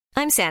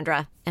I'm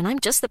Sandra, and I'm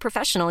just the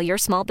professional your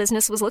small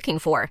business was looking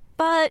for.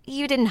 But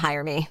you didn't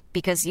hire me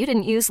because you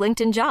didn't use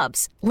LinkedIn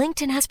Jobs.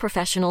 LinkedIn has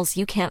professionals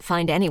you can't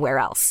find anywhere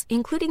else,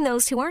 including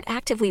those who aren't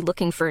actively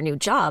looking for a new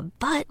job,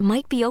 but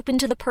might be open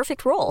to the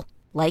perfect role,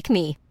 like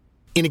me.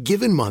 In a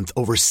given month,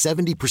 over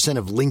 70%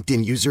 of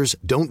LinkedIn users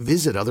don't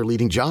visit other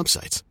leading job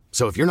sites.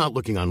 So if you're not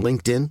looking on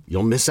LinkedIn,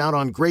 you'll miss out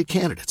on great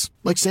candidates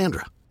like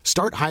Sandra.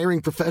 Start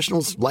hiring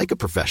professionals like a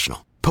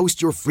professional.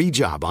 Post your free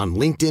job on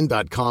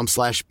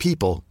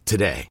linkedin.com/people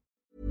today.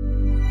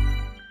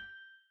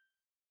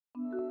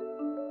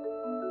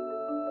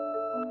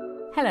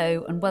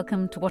 Hello and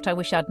welcome to What I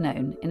Wish I'd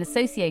Known in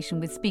association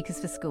with Speakers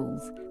for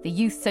Schools, the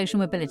youth social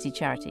mobility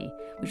charity,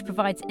 which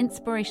provides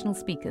inspirational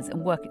speakers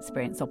and work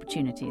experience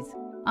opportunities.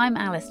 I'm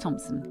Alice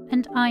Thompson.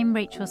 And I'm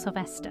Rachel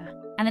Sylvester.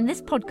 And in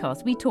this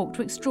podcast, we talk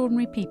to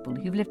extraordinary people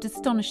who've lived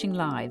astonishing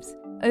lives,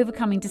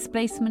 overcoming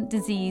displacement,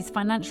 disease,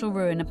 financial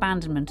ruin,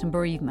 abandonment and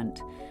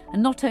bereavement.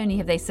 And not only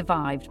have they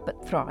survived,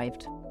 but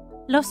thrived.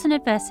 Loss and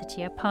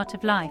adversity are part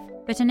of life,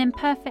 but an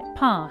imperfect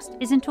past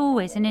isn't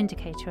always an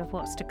indicator of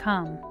what's to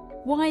come.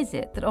 Why is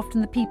it that often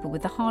the people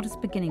with the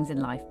hardest beginnings in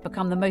life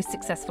become the most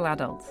successful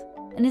adults?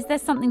 And is there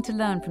something to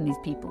learn from these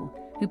people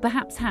who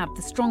perhaps have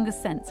the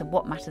strongest sense of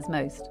what matters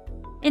most?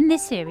 In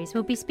this series,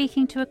 we'll be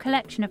speaking to a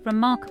collection of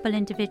remarkable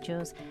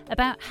individuals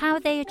about how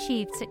they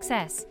achieved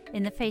success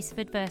in the face of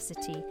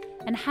adversity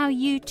and how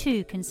you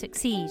too can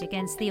succeed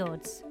against the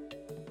odds.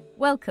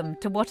 Welcome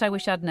to What I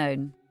Wish I'd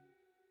Known.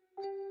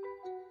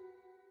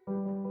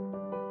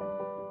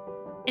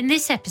 In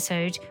this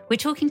episode, we're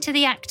talking to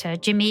the actor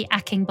Jimmy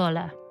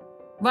Akingbola.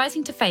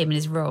 Rising to fame in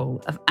his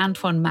role of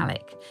Antoine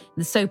Malik in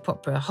the soap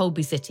opera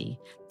Holby City,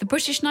 the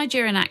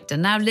British-Nigerian actor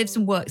now lives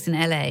and works in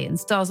LA and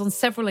stars on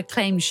several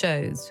acclaimed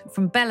shows,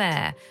 from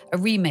Bel-Air, a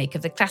remake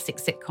of the classic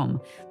sitcom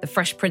The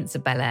Fresh Prince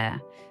of Bel-Air,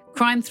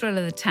 crime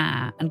thriller The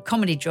Tower, and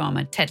comedy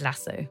drama Ted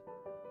Lasso.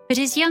 But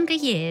his younger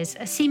years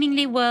are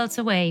seemingly worlds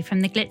away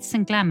from the glitz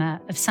and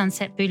glamour of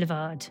Sunset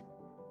Boulevard.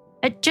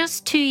 At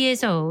just 2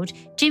 years old,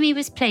 Jimmy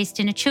was placed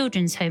in a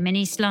children's home in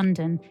East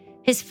London.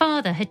 His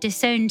father had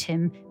disowned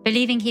him,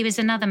 believing he was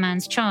another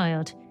man's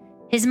child.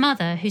 His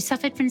mother, who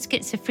suffered from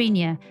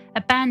schizophrenia,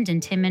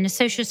 abandoned him in a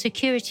social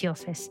security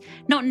office,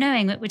 not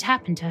knowing what would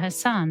happen to her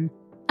son.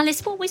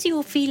 Alice, what was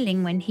your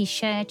feeling when he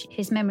shared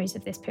his memories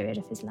of this period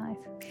of his life?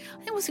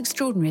 I think what's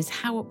extraordinary is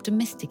how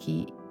optimistic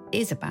he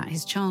is about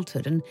his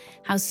childhood and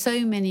how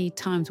so many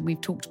times when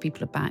we've talked to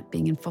people about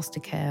being in foster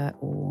care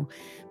or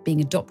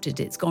being adopted,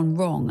 it's gone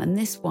wrong. And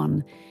this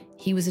one,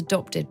 he was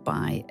adopted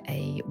by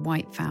a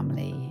white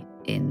family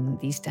in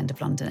the East End of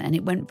London, and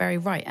it went very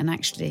right. And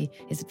actually,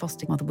 his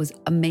foster mother was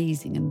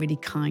amazing and really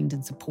kind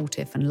and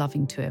supportive and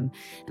loving to him,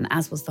 and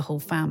as was the whole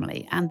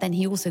family. And then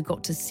he also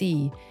got to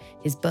see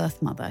his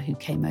birth mother who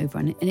came over,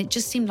 and it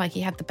just seemed like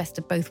he had the best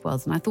of both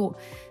worlds. And I thought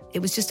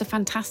it was just a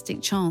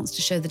fantastic chance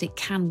to show that it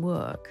can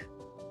work.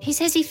 He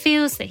says he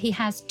feels that he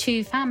has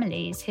two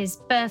families, his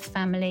birth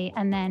family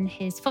and then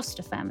his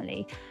foster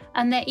family,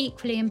 and they're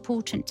equally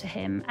important to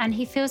him. And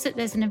he feels that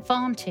there's an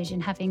advantage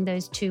in having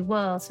those two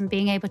worlds and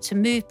being able to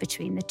move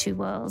between the two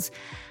worlds.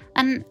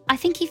 And I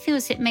think he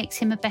feels it makes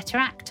him a better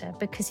actor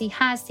because he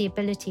has the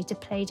ability to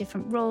play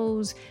different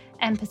roles,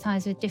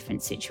 empathise with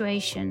different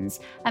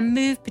situations and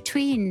move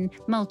between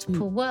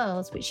multiple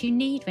worlds, which you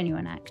need when you're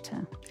an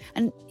actor.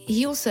 And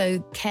he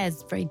also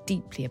cares very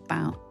deeply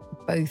about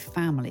both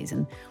families.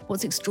 And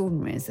what's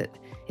extraordinary is that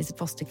his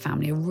foster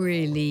family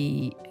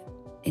really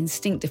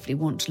instinctively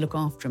want to look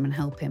after him and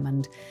help him,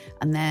 and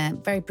they're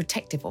very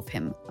protective of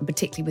him, and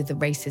particularly with the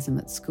racism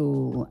at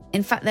school.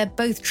 In fact, they're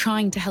both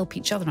trying to help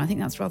each other, and I think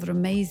that's rather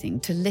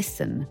amazing to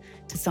listen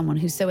to someone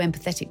who's so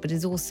empathetic but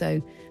is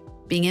also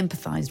being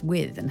empathised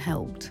with and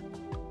helped.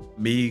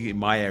 Me, in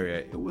my area,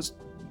 it was,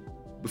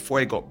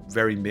 before it got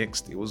very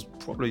mixed, it was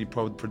probably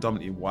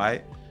predominantly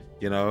white,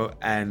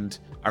 and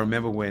I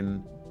remember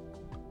when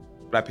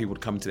Black people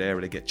would come to the area,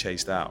 they get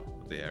chased out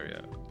of the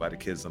area by the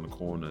kids on the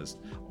corners,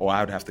 or I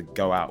would have to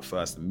go out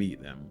first and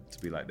meet them to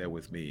be like, they're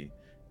with me,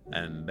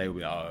 and they would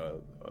be,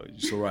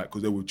 it's all right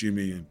because they're with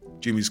Jimmy, and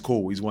Jimmy's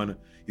cool. He's one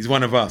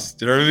of us.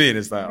 Do you know what I mean?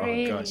 It's like,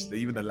 really? Oh gosh,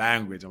 even the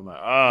language. I'm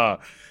like,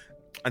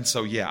 and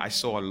so I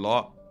saw a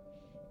lot,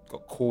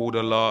 got called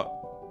a lot.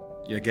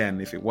 Again,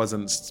 if it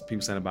wasn't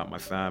people saying about my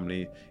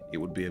family, it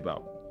would be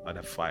about I'd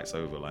have fights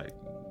over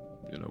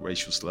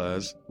racial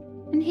slurs.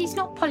 And he's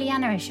not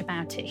Pollyanna-ish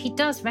about it. He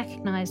does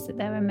recognise that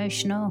there are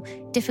emotional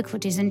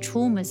difficulties and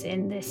traumas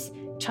in this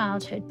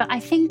childhood, but I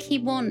think he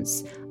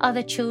wants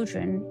other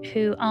children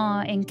who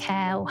are in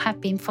care or have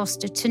been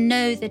fostered to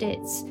know that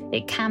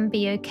it can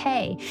be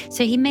okay.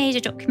 So he made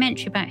a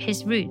documentary about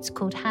his roots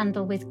called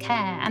Handle with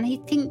Care, and I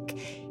think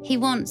he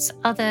wants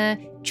other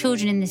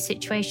children in this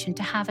situation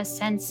to have a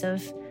sense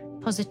of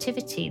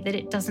positivity, that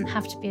it doesn't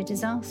have to be a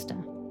disaster.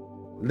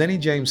 Lenny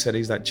James said,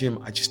 he's like, Jim,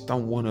 I just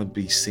don't want to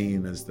be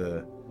seen as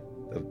the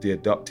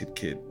adopted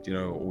kid,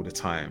 all the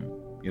time.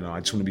 I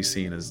just want to be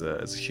seen as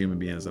a human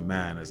being, as a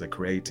man, as a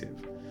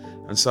creative.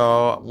 And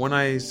so when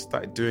I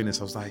started doing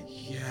this, I was like,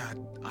 yeah,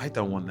 I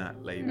don't want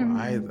that label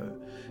either.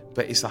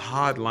 but it's a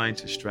hard line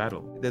to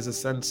straddle. There's a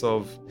sense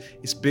of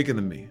it's bigger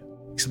than me.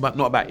 It's not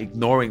about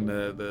ignoring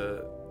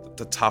the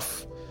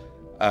tough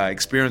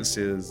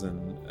experiences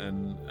and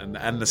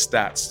the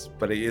stats,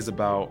 but it is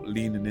about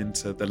leaning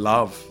into the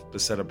love, the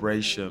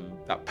celebration.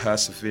 That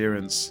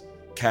perseverance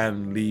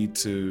can lead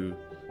to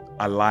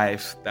a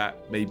life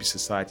that maybe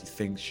society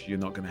thinks you're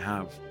not going to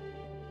have.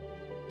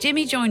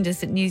 Jimmy joined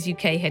us at News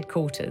UK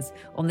headquarters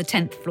on the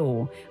 10th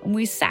floor, and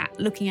we sat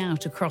looking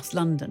out across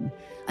London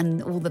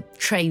and all the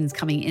trains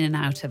coming in and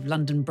out of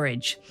London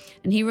Bridge.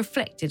 And he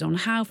reflected on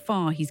how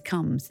far he's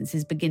come since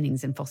his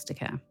beginnings in foster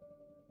care.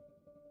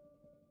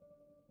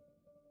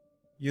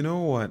 You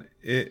know what?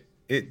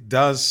 It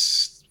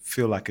does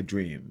feel like a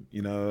dream,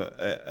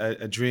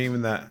 a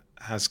dream that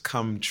has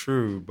come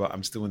true, but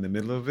I'm still in the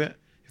middle of it,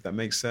 if that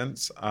makes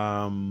sense.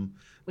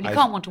 Well, you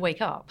can't want to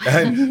wake up.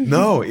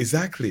 No,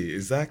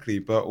 exactly.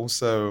 But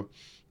also,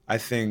 I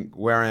think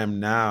where I am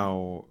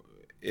now,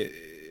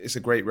 it's a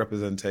great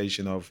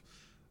representation of,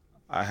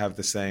 I have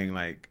the saying,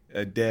 like,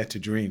 a dare to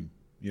dream,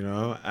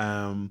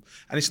 and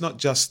it's not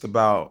just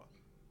about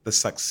the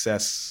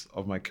success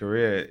of my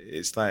career.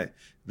 It's like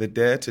the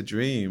dare to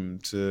dream,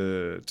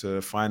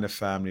 to find a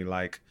family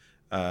like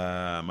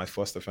my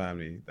foster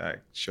family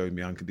that showed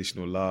me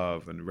unconditional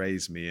love and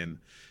raised me, and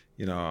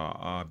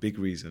are a big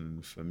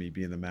reason for me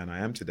being the man I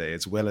am today,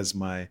 as well as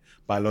my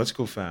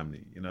biological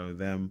family.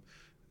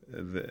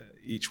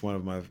 Each one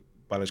of my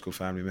biological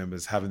family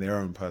members having their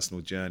own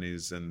personal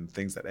journeys and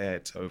things that they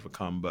had to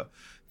overcome, but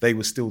they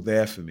were still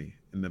there for me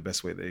in the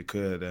best way they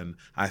could. And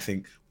I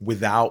think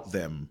without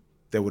them,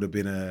 there would have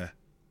been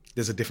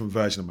there's a different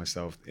version of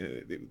myself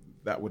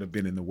that would have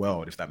been in the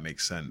world, if that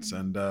makes sense.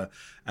 Mm-hmm.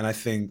 And I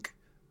think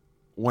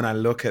when I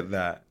look at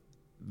that,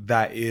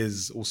 that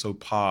is also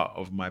part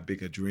of my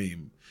bigger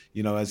dream.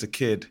 As a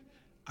kid,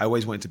 I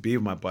always wanted to be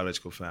with my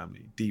biological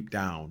family deep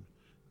down.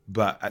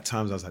 But at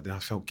times I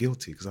felt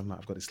guilty because I'm like,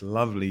 I've got this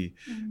lovely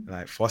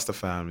like foster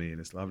family and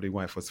this lovely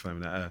white foster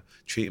family that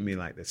treated me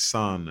like their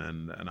son,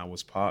 and I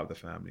was part of the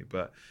family.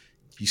 But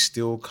you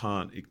still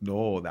can't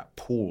ignore that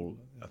pull.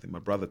 I think my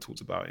brother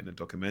talked about in the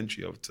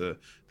documentary of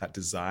that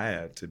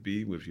desire to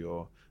be with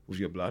your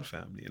blood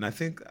family. And I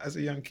think as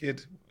a young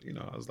kid,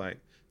 I was like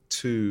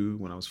 2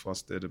 when I was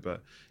fostered,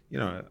 but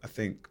I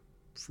think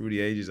through the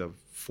ages of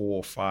 4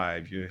 or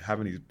 5, you're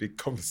having these big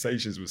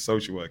conversations with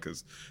social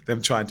workers,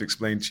 them trying to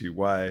explain to you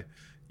why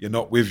you're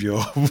not with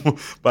your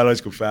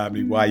biological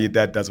family, why your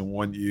dad doesn't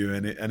want you,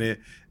 and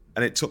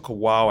it took a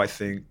while, I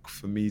think,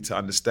 for me to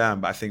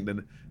understand. But I think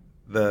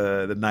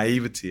the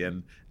naivety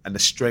and the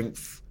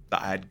strength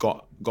that I had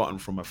gotten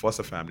from my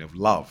foster family of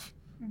love.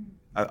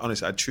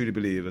 Honestly, I truly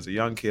believe as a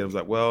young kid, I was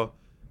like, well,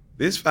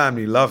 this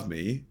family loved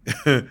me.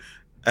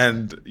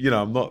 And,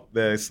 I'm not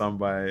their son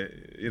by,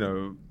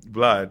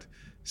 blood.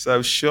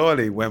 So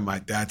surely when my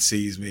dad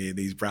sees me in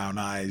these brown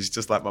eyes,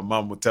 just like my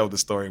mum would tell the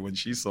story when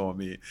she saw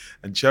me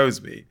and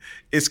chose me,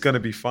 it's going to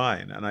be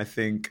fine. And I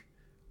think,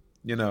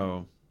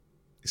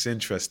 it's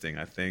interesting.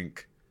 I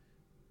think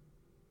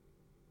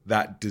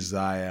that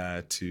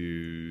desire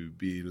to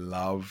be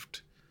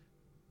loved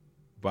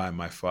by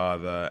my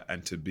father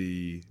and to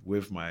be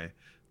with my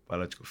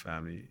biological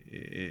family,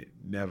 it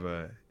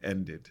never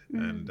ended.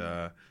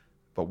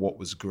 But what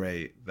was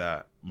great,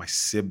 that my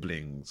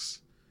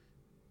siblings,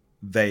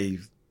 they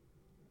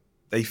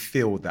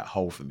filled that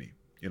hole for me,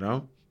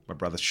 My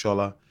brother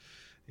Shola,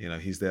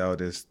 he's the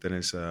eldest. Then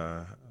it's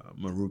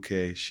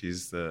Maruke,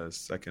 she's the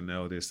second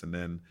eldest. And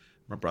then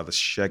my brother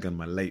Shegan,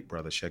 my late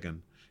brother Shegan,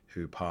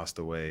 who passed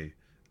away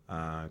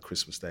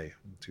Christmas Day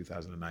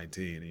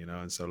 2019,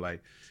 And so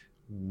like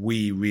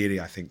we really,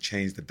 I think,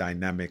 changed the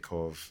dynamic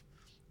of,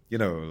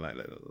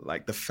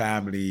 like the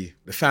family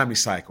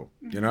cycle,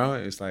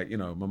 It's like,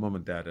 my mom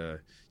and dad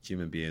are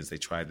human beings. They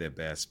tried their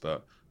best,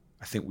 but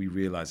I think we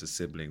realize as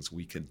siblings,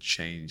 we can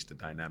change the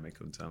dynamic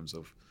in terms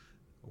of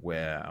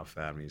where our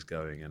family is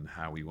going and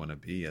how we want to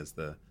be as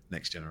the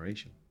next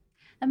generation.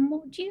 And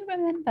what do you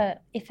remember,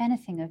 if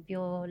anything, of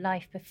your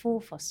life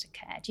before foster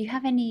care? Do you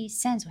have any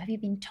sense, or have you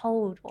been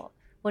told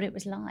what it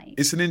was like?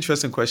 It's an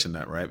interesting question,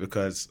 that, right?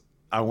 Because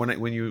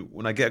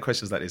when I get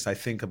questions like this, I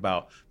think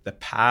about the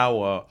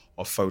power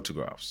of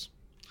photographs,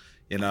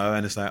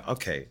 and it's like,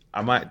 okay,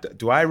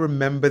 do I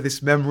remember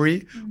this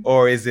memory,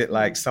 or is it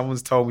like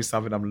someone's told me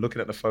something, I'm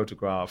looking at the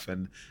photograph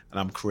and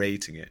I'm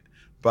creating it?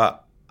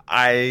 But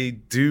I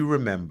do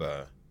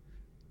remember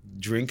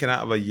drinking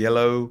out of a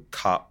yellow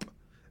cup,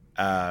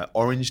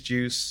 orange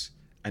juice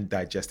and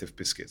digestive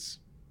biscuits,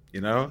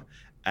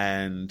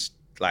 and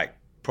like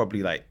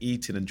probably like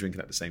eating and drinking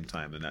at the same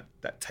time, and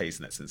that taste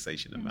and that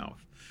sensation in the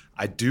mouth.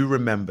 I do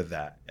remember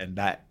that, and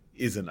that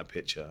isn't a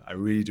picture. I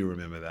really do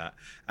remember that.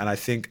 And I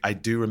think I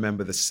do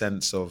remember the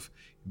sense of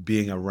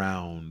being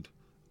around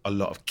a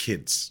lot of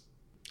kids.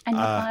 And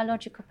your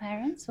biological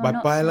parents? Or my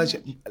not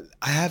biological,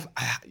 I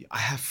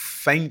have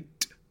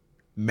faint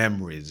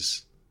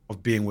memories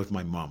of being with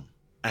my mum.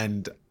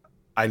 And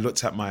I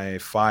looked at my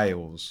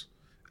files,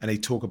 and they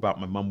talk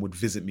about my mum would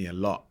visit me a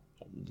lot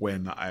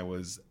when I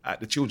was at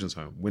the children's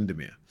home,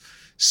 Windermere.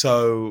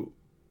 So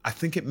I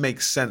think it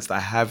makes sense that I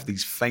have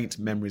these faint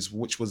memories,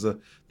 which was the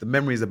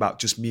memories about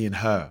just me and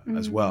her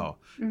as well.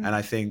 And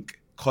I think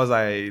because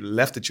I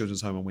left the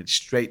children's home and went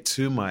straight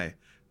to my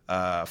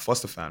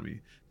foster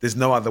family, there's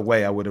no other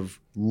way I would have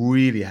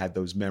really had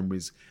those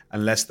memories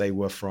unless they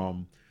were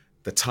from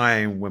the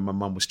time when my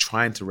mum was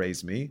trying to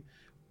raise me,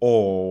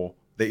 or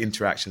the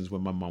interactions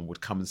when my mum would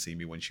come and see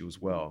me when she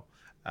was well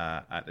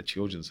at the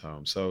children's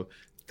home. So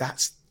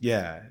that's,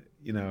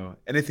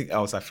 anything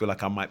else I feel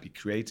like I might be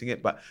creating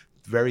it, but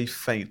very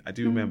faint. I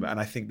do remember, and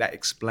I think that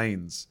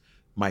explains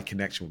my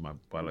connection with my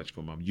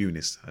biological mum,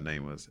 Eunice, her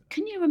name was.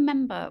 Can you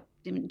remember,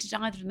 did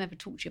either of them ever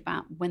talk to you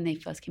about when they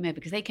first came over?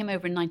 Because they came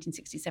over in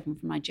 1967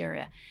 from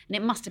Nigeria, and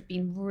it must have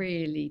been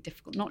really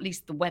difficult, not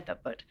least the weather,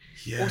 but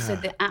also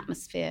the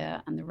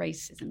atmosphere and the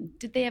racism.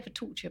 Did they ever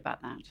talk to you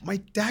about that? My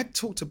dad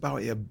talked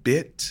about it a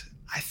bit.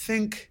 I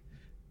think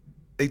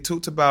they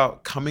talked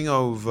about coming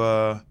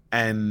over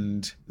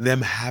and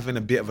them having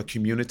a bit of a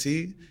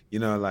community,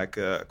 like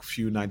a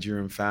few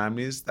Nigerian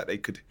families that they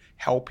could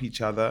help each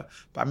other.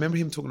 But I remember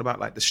him talking about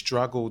like the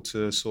struggle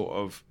to sort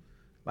of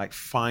like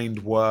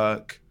find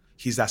work,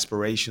 his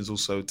aspirations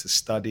also to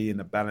study, and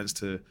the balance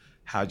to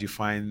how do you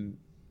find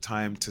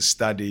time to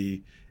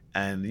study.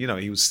 And,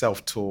 he was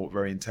self-taught,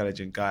 very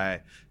intelligent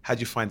guy. How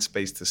do you find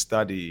space to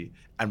study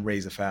and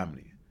raise a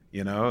family,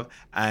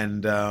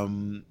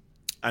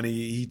 And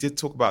he did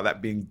talk about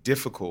that being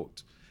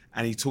difficult.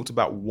 And he talked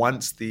about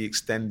once the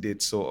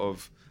extended sort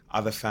of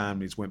other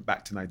families went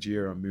back to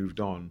Nigeria and moved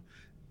on,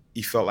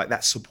 he felt like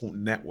that support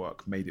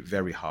network made it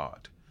very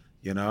hard,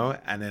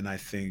 And then I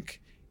think,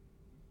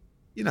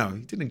 he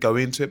didn't go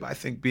into it, but I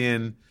think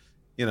being,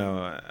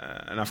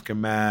 an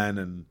African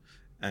man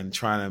and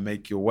trying to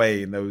make your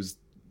way in those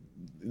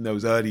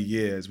early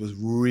years was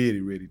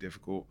really, really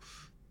difficult.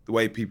 The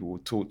way people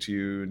would talk to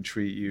you and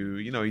treat you,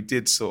 he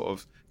did sort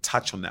of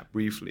touch on that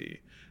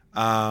briefly.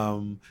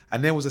 And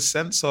there was a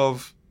sense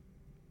of,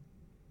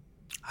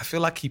 I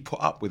feel like he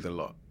put up with a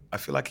lot.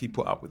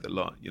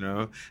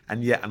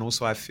 And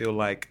also I feel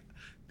like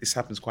this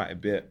happens quite a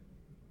bit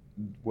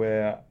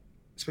where,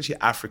 especially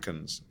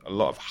Africans, a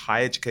lot of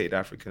high educated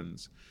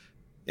Africans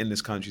in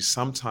this country,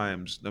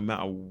 sometimes, no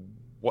matter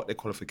what their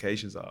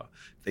qualifications are,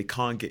 they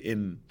can't get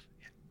in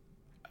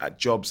at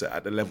jobs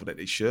at the level that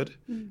they should.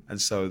 And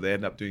so they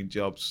end up doing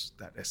jobs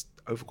that they're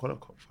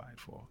overqualified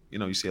for.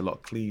 You see a lot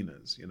of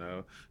cleaners,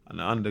 on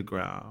the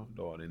underground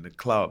or in the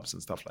clubs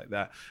and stuff like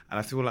that. And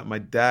I feel like my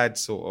dad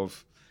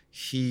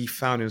he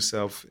found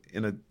himself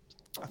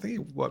I think he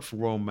worked for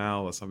Royal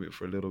Mail or something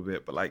for a little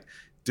bit, but like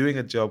doing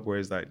a job where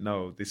he's like,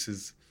 no,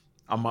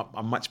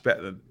 I'm much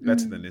better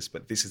than this,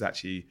 but this is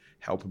actually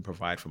helping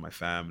provide for my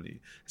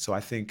family. So I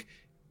think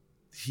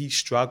he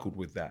struggled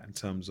with that in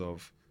terms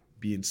of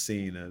being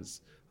seen as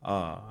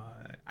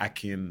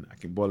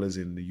Akinbola's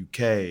in the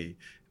UK.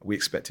 We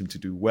expect him to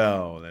do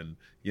well and,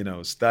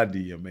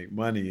 study and make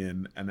money.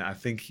 And I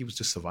think he was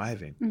just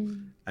surviving.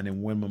 And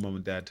then when my mum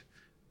and dad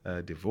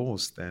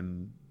divorced,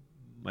 then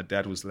my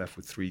dad was left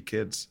with 3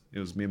 kids. It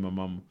was me and my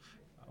mum,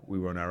 we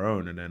were on our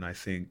own. And then I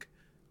think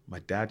my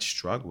dad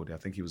struggled. I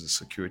think he was a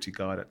security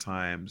guard at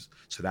times.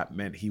 So that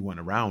meant he went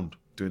around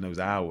doing those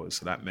hours.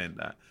 So that meant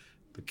that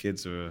the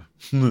kids were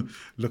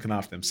looking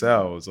after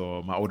themselves,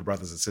 or my older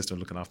brothers and sister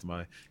looking after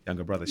my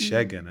younger brother,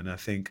 Shegan. And I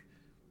think,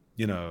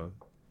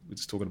 we're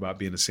just talking about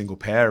being a single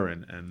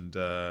parent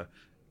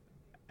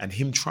and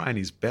him trying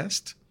his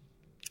best.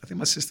 I think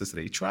my sister said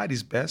he tried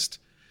his best,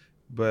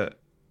 but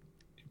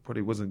it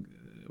probably wasn't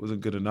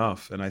good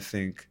enough. And I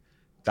think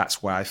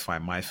that's where I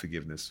find my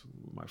forgiveness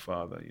with my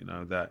father,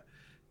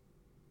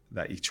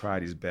 that he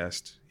tried his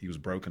best. He was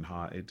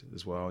brokenhearted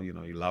as well. He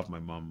loved my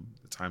mum.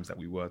 The times that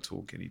we were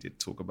talking, he did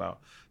talk about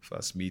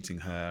first meeting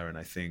her. And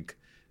I think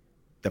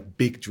the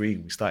big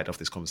dream, we started off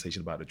this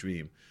conversation about the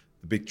dream.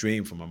 The big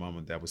dream for my mum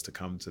and dad was to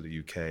come to the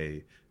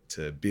UK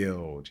to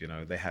build.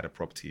 They had a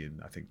property in,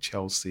 I think,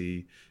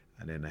 Chelsea,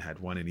 and then they had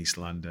one in East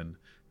London.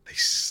 They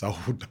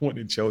sold the one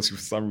in Chelsea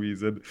for some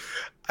reason,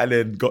 and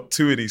then got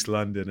 2 in East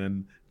London,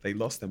 and they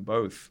lost them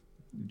both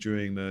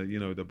during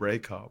the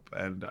breakup.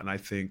 And I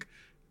think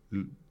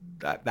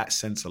that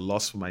sense of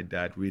loss for my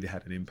dad really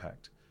had an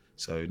impact.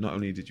 So not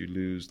only did you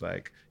lose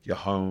like your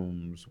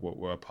homes, what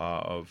were a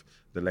part of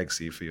the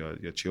legacy for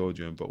your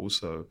children, but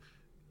also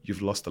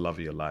you've lost the love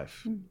of your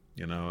life,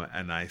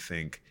 and I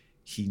think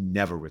he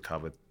never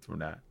recovered from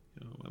that.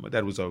 My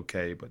dad was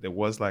okay, but there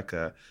was like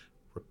a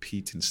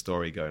repeating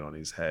story going on in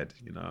his head,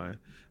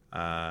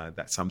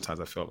 that sometimes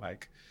I felt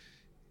like,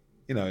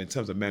 in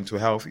terms of mental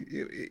health,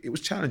 it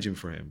was challenging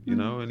for him,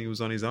 and he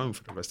was on his own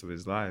for the rest of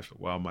his life.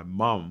 While my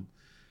mum,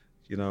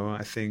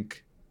 I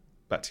think,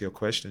 back to your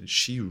question,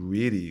 she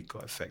really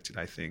got affected.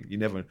 I think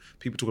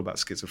people talk about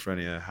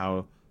schizophrenia,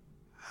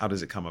 how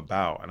does it come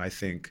about? And I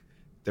think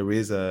there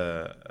is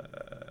an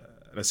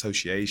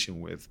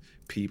association with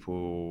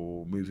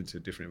people moving to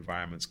different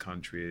environments,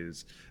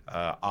 countries.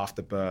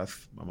 After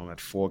birth, my mom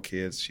had 4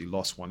 kids. She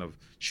lost one of,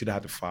 she'd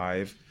have had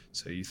 5.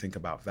 So you think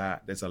about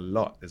that. There's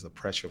a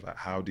pressure of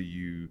how do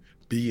you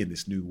be in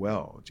this new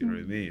world? Do you know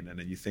what I mean? And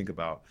then you think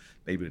about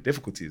maybe the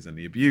difficulties and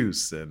the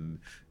abuse and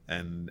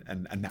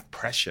that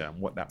pressure and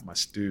what that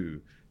must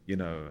do, you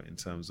know, in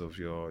terms of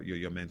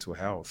your mental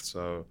health.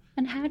 So.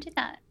 And how did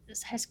that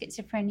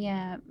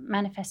schizophrenia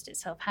manifest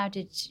itself? How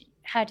did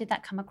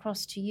that come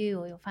across to you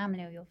or your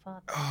family or your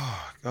father?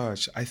 Oh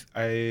gosh,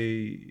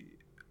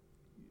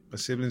 my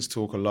siblings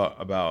talk a lot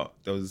about,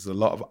 there was a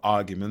lot of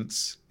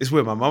arguments. It's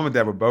weird, my mom and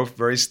dad were both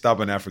very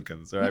stubborn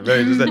Africans, right?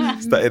 Very those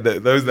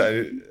that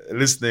are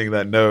listening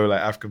that know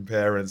like African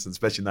parents, and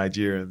especially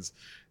Nigerians,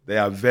 they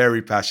are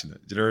very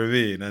passionate, do you know what I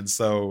mean?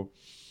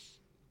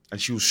 And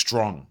she was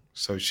strong.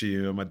 So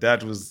my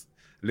dad was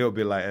a little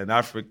bit like in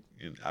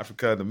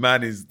Africa, the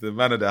man is the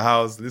man of the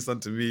house, listen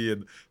to me.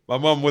 And my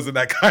mom wasn't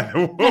that kind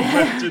of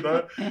woman, you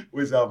know,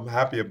 which I'm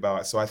happy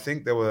about. So I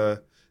think there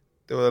were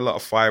a lot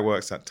of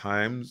fireworks at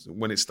times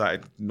when it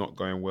started not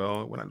going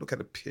well. When I look at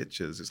the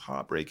pictures, it's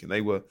heartbreaking.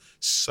 They were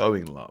so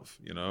in love,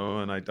 you know,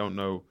 and I don't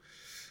know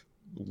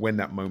when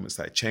that moment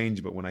started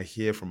changing, but when I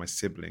hear from my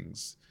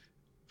siblings,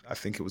 I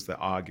think it was the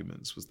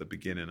arguments was the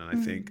beginning. And I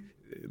think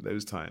in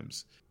those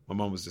times, my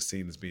mom was just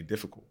seen as being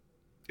difficult.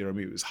 You know what I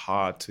mean? It was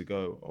hard to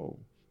go,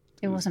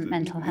 it wasn't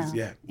mental health.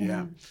 Yeah.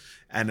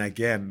 And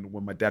again,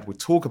 when my dad would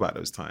talk about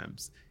those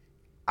times,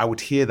 I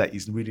would hear that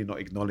he's really not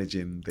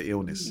acknowledging the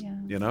illness,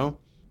 you know?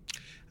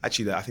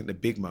 Actually, I think the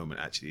big moment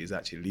is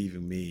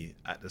leaving me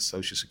at the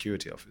Social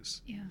Security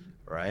office. Yeah.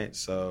 Right?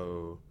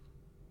 So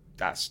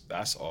that's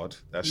odd.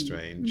 That's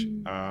strange.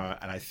 And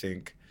I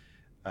think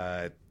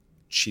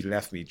she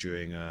left me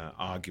during an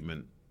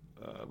argument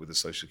with the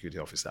Social Security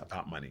office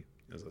about money.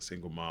 As a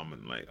single mom,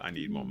 and like, I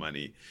need more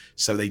money.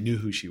 So they knew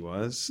who she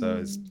was.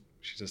 So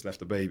she just left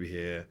the baby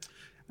here.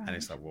 Right. And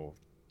it's like, well,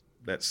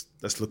 let's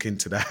look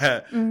into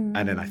that. And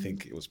then I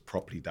think it was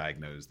properly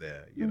diagnosed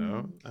there, you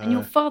know. And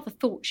your father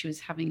thought she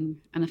was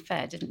having an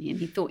affair, didn't he? And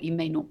he thought you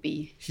may not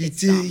be. He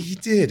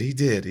did.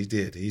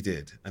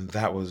 And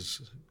that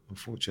was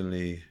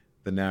unfortunately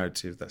the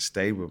narrative that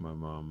stayed with my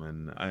mom.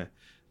 And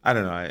I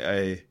don't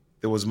know.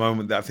 There was a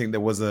moment that I think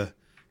there was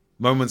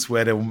moments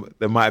where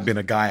there might have been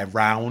a guy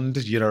around,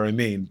 you know what I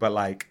mean? But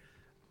like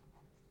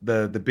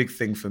the big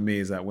thing for me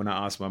is that when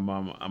I asked my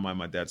mom, am I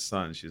my dad's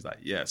son? She's like,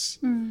 yes.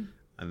 And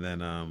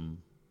then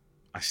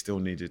I still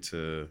needed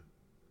to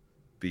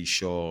be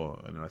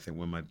sure. And I think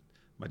when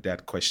my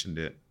dad questioned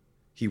it,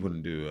 he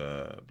wouldn't do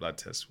a blood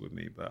test with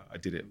me, but I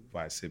did it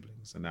via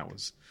siblings. And that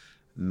was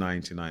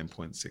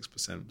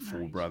 99.6%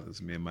 full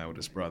brothers, me and my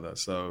oldest brother.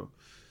 So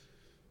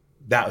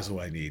that was all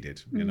I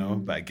needed, you know?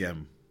 But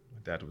again, my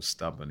dad was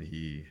stubborn.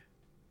 He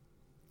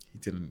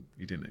didn't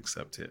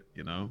accept it,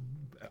 you know,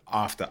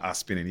 after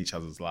us being in each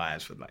other's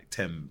lives for like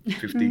 10,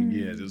 15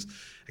 years. It was,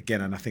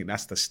 again, and I think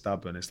that's the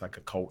stubborn, it's like a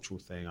cultural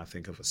thing, I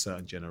think, of a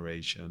certain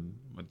generation.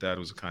 My dad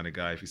was the kind of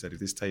guy, if I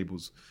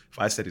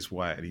said it's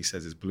white and he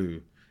says it's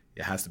blue,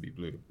 it has to be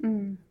blue.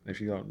 And if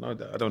you go, no,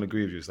 I don't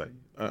agree with you, it's like,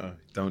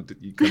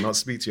 you cannot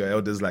speak to your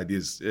elders like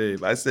this. Hey,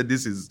 if I said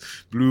this is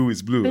blue,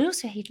 it's blue. But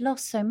also he'd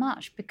lost so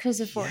much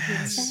because of what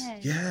he'd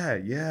said.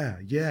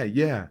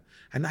 Yeah.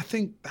 And I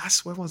think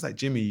that's where everyone's like,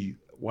 Jimmy,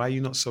 why are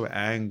you not so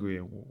angry?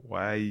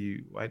 Why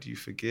do you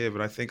forgive?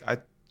 And I think I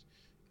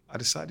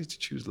decided to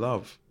choose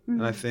love.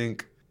 And I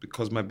think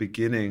because my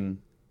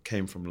beginning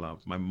came from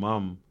love. My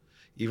mum,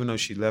 even though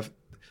she left,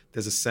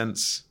 there's a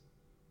sense,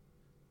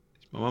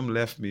 my mum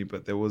left me,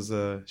 but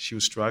she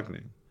was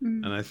struggling.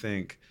 And I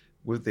think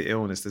with the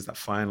illness, there's that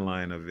fine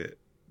line of it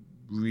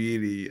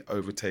really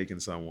overtaking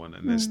someone,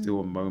 and there's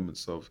still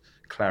moments of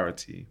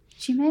clarity.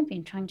 She may have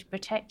been trying to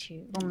protect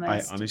you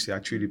almost. I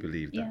truly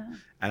believe that. Yeah.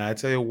 And I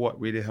tell you what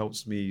really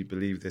helps me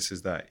believe this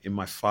is that in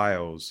my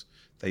files,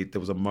 there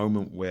was a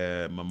moment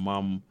where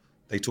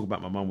they talk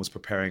about my mum was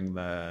preparing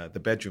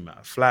the bedroom at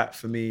a flat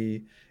for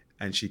me,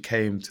 and she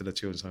came to the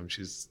children's home.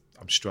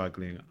 I'm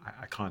struggling.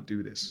 I can't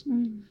do this.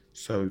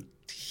 So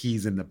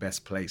he's in the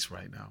best place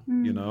right now,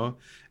 you know?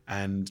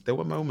 And there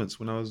were moments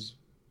when I was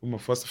with my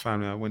foster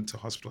family, I went to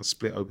hospital, I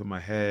split open my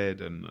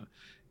head,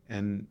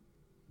 and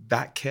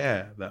that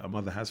care that a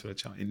mother has for her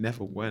child, it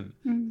never went.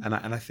 And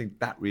I think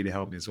that really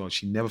helped me as well.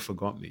 She never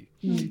forgot me.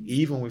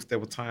 Even if there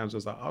were times I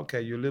was like, okay,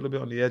 you're a little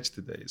bit on the edge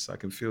today, so I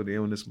can feel the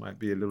illness might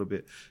be a little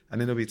bit, and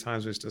then there'll be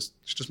times where it's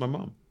just my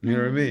mom. You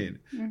know what I mean?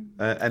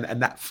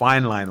 And that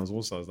fine line I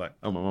was like,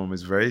 oh, my mom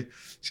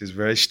she's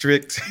very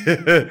strict,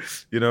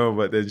 you know,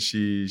 but then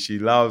she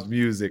loves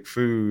music,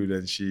 food,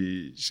 and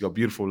she's got a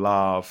beautiful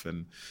laugh,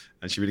 and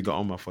she really got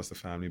on my foster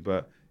family.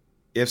 But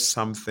if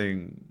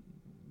something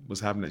was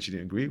happening that she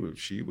didn't agree with,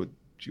 she would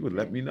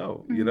let me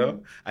know, you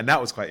know? And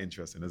that was quite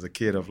interesting as a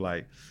kid, of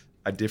like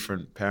a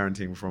different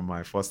parenting from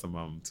my foster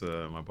mom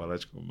to my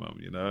biological mom,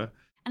 you know?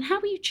 And how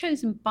were you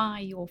chosen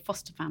by your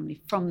foster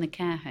family from the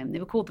care home? They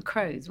were called the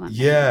Crows, weren't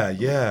they?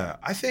 Yeah.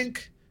 I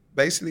think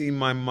basically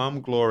my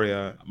mom,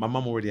 Gloria, my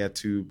mom already had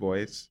 2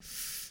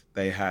 boys.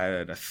 They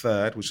had a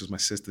third, which was my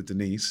sister,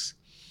 Denise.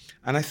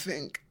 And I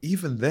think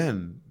even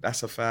then,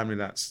 that's a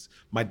family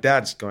my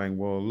dad's going,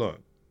 well, look,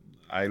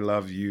 I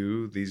love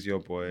you. These are your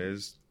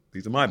boys.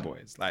 These are my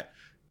boys. Like,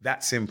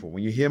 that simple.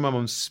 When you hear my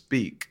mum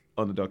speak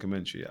on the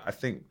documentary, I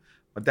think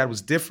my dad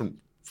was different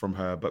from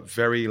her, but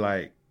very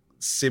like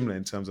similar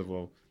in terms of,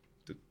 well,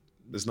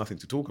 there's nothing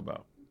to talk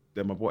about.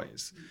 They're my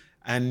boys.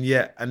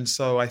 And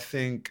so I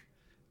think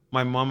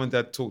my mum and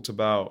dad talked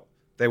about,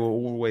 they were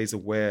always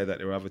aware that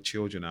there are other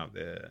children out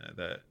there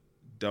that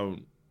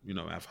don't,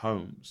 have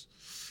homes.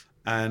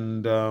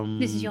 And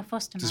this is your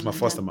foster mum? This is my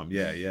foster mum,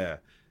 yeah.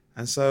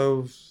 And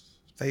so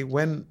they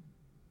went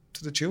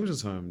to the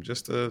children's home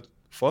just to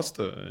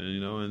foster,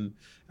 and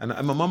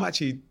my mum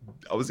actually,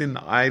 I was in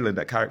Ireland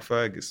at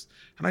Carrickfergus,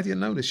 and I didn't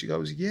know this. She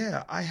goes,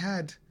 yeah,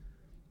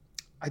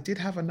 I did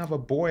have another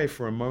boy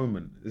for a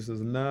moment. This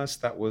was a nurse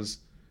that was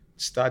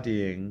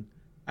studying,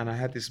 and I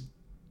had this,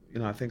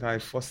 I think I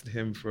fostered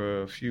him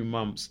for a few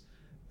months,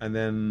 and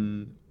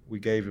then we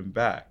gave him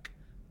back.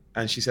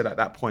 And she said at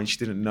that point she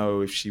didn't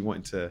know if she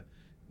wanted to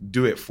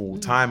do it full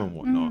time and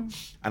whatnot.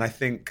 And I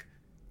think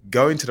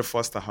going to the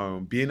foster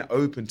home, being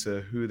open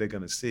to who they're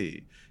going to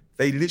see,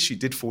 they literally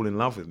did fall in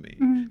love with me.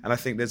 And I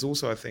think there's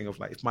also a thing of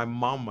like, if my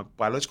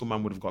biological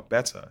mum would have got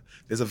better,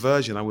 there's a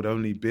version I would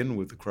only been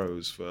with the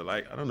Crows for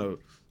like, I don't know,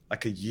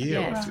 like a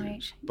year or two.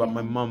 But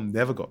my mum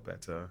never got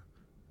better,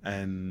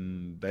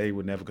 and they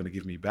were never going to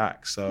give me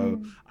back.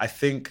 So I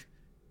think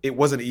it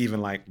wasn't even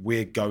like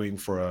we're going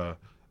for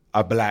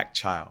a black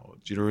child.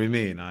 Do you know what I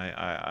mean?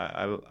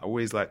 I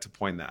always like to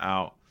point that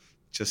out,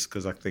 just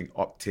because I think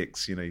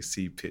optics, you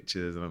see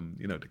pictures and,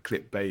 the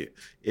clickbait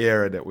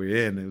era that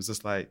we're in. It was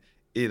just like,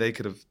 they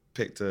could have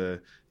picked a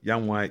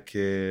young white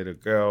kid, a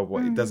girl,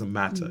 but it doesn't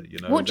matter,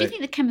 What do you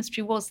think the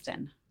chemistry was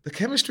then? The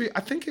chemistry, I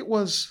think it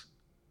was,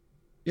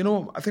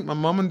 I think my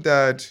mum and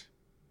dad,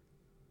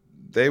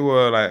 they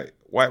were like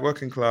white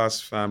working class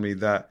family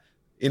that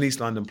in East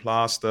London,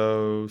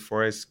 Plaistow,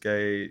 Forest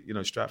Gate,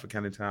 Stratford,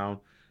 Canning Town.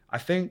 I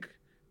think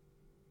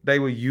they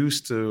were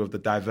used to the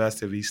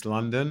diversity of East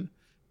London.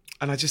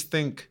 And I just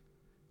think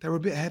they were a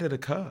bit ahead of the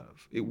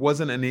curve. It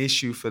wasn't an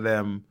issue for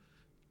them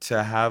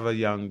to have a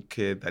young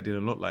kid that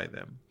didn't look like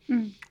them.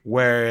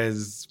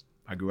 Whereas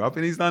I grew up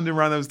in East London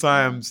around those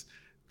times.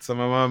 Some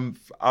of my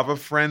other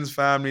friends'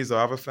 families or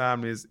other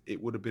families,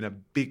 it would have been a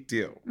big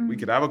deal. We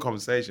could have a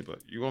conversation, but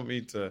you want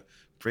me to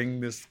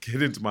bring this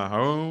kid into my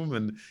home?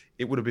 And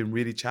it would have been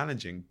really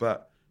challenging.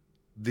 But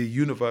the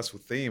universal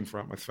theme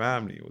throughout my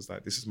family was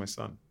like, this is my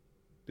son.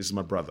 This is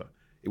my brother.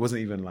 It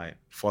wasn't even like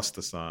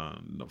foster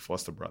son, no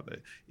foster brother.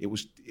 It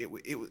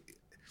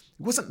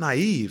wasn't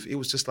naive. It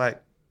was just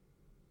like,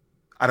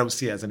 I don't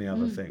see it as any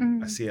other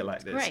thing. I see it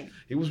like this. Great.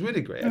 It was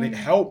really great. And it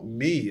helped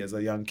me as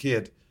a young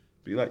kid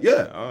be like,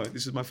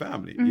 this is my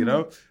family, And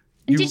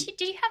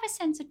did you have a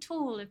sense at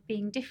all of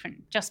being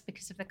different just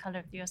because of the colour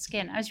of your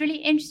skin? I was really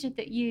interested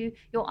that your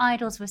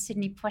idols were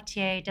Sidney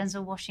Poitier,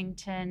 Denzel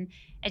Washington,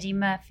 Eddie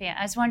Murphy.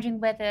 I was wondering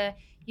whether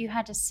you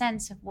had a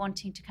sense of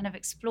wanting to kind of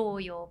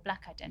explore your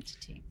black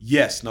identity.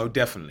 Yes, no,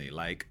 definitely.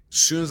 Like, as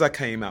soon as I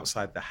came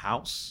outside the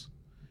house,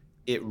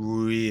 it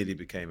really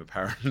became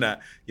apparent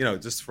that,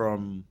 just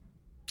from,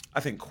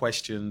 I think,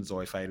 questions,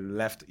 or if I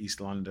left East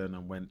London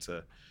and went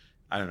to,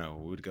 I don't know,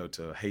 we would go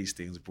to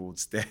Hastings,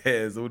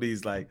 Broadstairs, all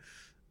these like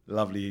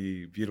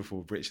lovely,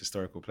 beautiful British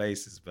historical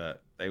places,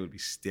 but they would be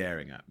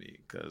staring at me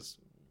because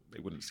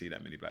they wouldn't see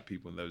that many black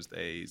people in those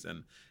days.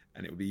 And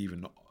it would be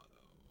even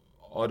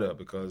odder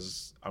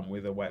because I'm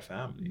with a white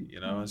family,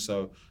 And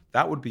so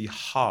that would be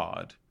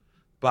hard.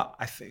 But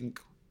I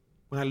think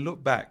when I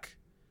look back,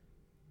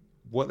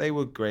 what they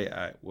were great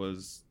at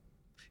was,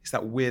 it's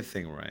that weird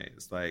thing, right?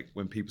 It's like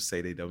when people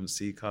say they don't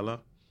see color.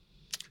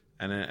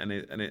 And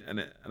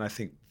I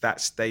think that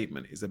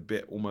statement is a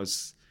bit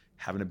almost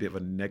having a bit of a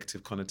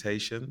negative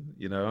connotation,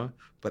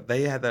 But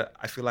they had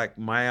I feel like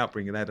my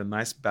upbringing, they had a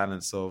nice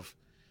balance of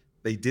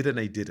they did and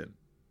they didn't,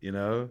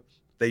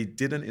 They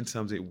didn't in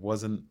terms of it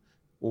wasn't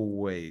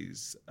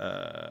always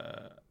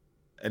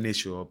an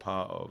issue or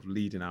part of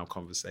leading our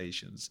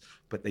conversations,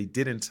 but they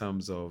did in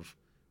terms of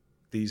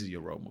these are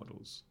your role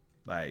models.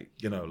 Like,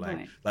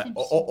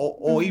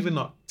 or even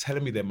not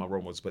telling me they're my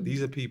role models, but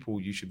these are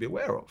people you should be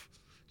aware of.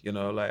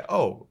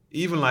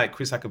 Even like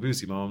Chris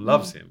Akabusi, my mom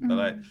loves him, but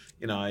like,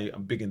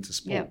 I'm big into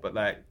sport, but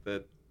like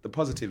the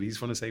positive, he's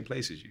from the same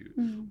place as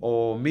you.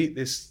 Or meet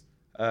this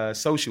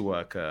social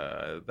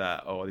worker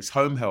or this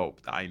home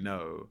help that I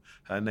know.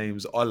 Her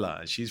name's Ola,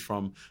 and she's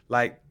from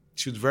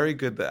she was very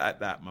good at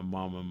that, my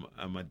mom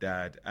and my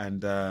dad.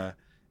 And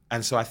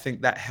so I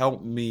think that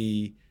helped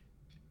me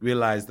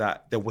realize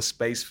that there was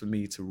space for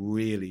me to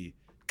really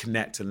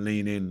connect and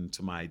lean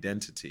into my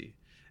identity.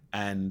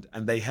 And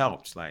they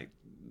helped, like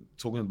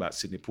talking about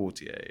Sidney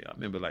Poitier. I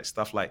remember like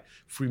stuff like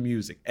Free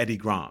Music, Eddie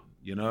Grant,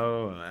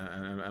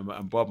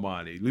 and Bob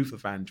Marley, Luther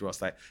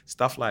Vandross, like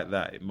stuff like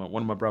that.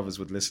 One of my brothers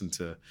would listen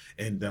to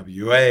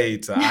NWA,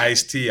 to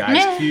Ice-T,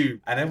 Ice Cube.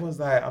 And everyone's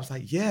like, I was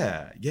like,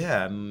 yeah.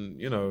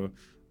 And,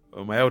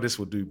 my eldest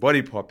would do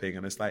body popping.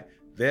 And it's like,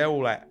 they're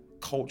all like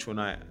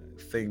cultural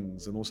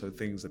things and also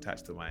things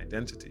attached to my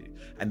identity.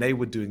 And they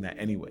were doing that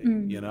anyway,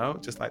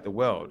 just like the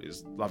world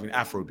is loving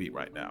Afrobeat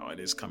right now and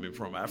it's coming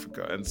from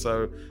Africa. And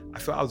so I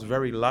felt I was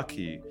very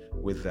lucky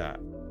with that.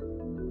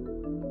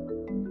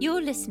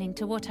 You're listening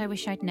to What I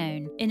Wish I'd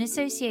Known in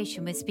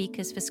association with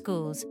Speakers for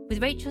Schools with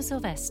Rachel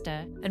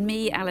Sylvester And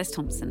me, Alice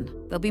Thompson.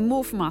 There'll be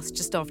more from us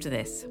just after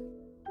this.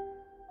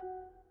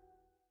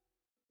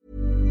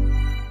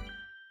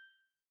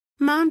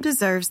 Mom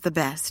deserves the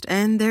best,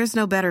 and there's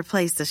no better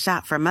place to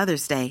shop for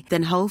Mother's Day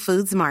than Whole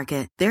Foods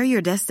Market. They're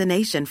your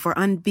destination for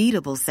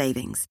unbeatable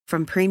savings,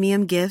 from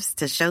premium gifts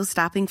to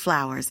show-stopping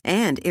flowers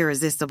and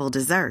irresistible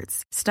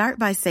desserts. Start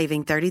by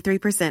saving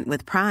 33%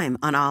 with Prime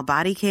on all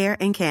body care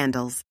and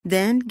candles.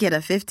 Then get a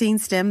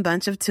 15-stem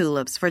bunch of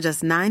tulips for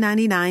just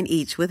 $9.99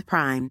 each with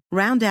Prime.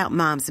 Round out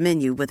Mom's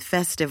menu with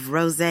festive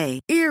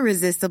rosé,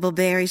 irresistible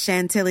berry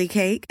chantilly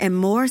cake, and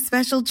more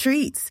special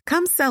treats.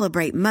 Come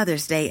celebrate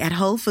Mother's Day at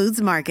Whole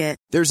Foods Market.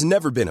 There's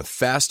never been a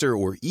faster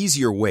or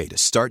easier way to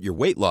start your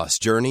weight loss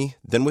journey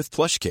than with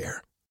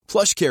PlushCare.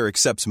 PlushCare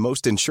accepts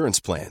most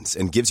insurance plans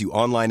and gives you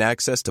online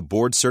access to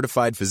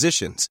board-certified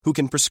physicians who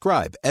can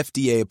prescribe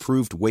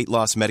FDA-approved weight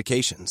loss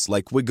medications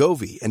like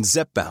Wegovy and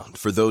Zepbound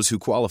for those who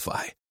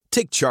qualify.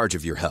 Take charge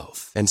of your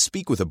health and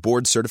speak with a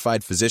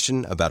board-certified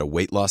physician about a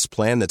weight loss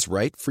plan that's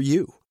right for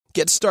you.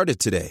 Get started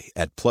today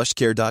at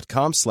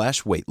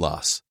plushcare.com/weight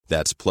loss.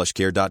 That's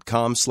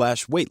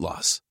plushcare.com/weight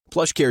loss.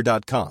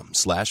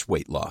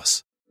 plushcare.com/weight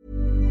loss.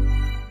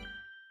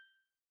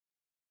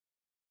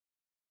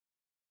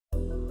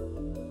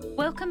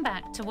 Welcome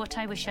back to What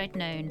I Wish I'd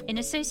Known in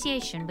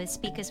association with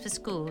Speakers for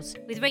Schools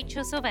with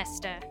Rachel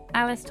Sylvester.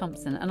 Alice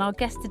Thompson and our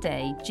guest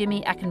today,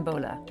 Jimmy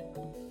Akingbola.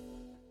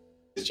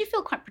 Did you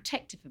feel quite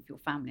protective of your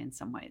family in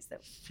some ways,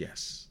 though?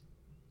 Yes.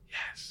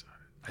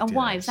 And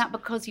why? Was that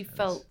because you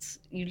felt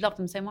you loved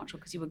them so much, or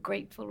because you were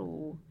grateful,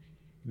 or...?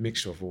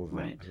 Mixture of all of them.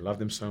 Right. I love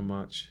them so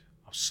much.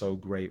 I'm so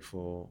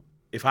grateful.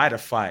 If I had a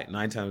fight,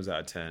 9 times out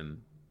of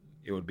 10,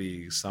 it would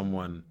be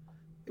someone,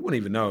 they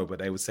wouldn't even know, but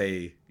they would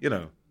say,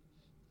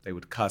 they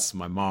would cuss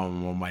my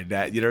mom or my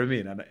dad, you know what I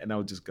mean? And I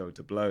would just go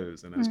to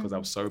blows, and that's because I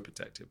was so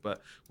protective.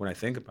 But when I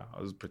think about it,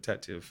 I was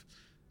protective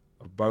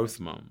of both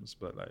moms,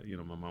 but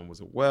my mom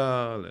wasn't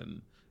well,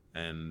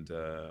 and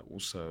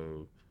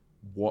also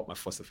what my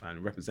foster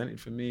family represented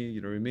for me,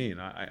 you know what I mean?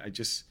 I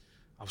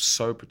was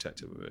so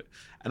protective of it.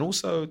 And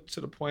also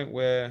to the point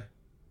where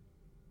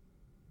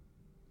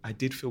I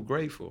did feel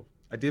grateful.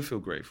 I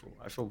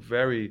felt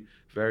very,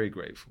 very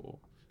grateful.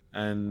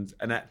 And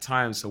at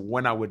times, so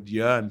when I would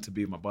yearn to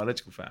be with my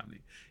biological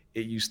family,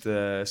 it used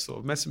to sort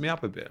of mess me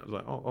up a bit. I was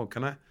like, oh,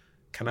 can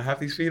I have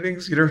these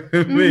feelings? You know what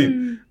I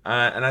mean?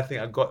 And I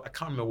think I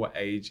can't remember what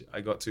age I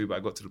got to, but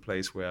I got to the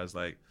place where I was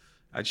like,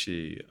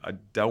 actually, I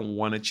don't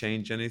want to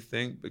change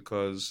anything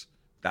because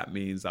that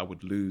means I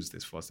would lose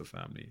this foster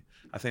family.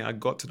 I think I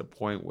got to the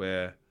point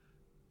where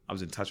I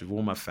was in touch with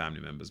all my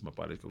family members, my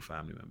biological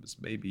family members,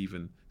 maybe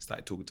even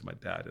started talking to my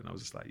dad. And I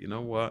was just like, you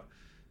know what?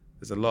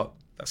 There's a lot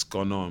that's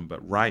gone on,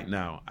 but right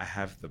now I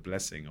have the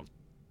blessing of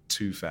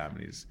 2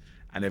 families.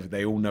 And if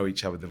they all know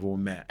each other, they've all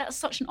met. That's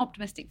such an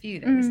optimistic view,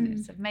 though, isn't it?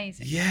 It's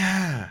amazing.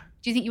 Yeah.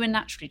 Do you think you were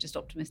naturally just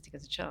optimistic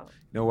as a child?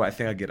 You know what? I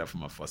think I get that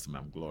from my foster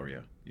mom,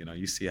 Gloria.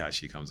 You see how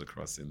she comes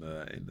across in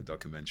the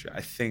documentary.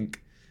 I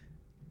think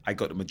I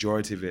got the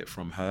majority of it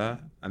from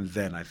her, and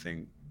then I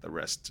think the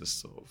rest just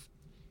sort of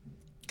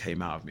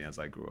came out of me as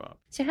I grew up.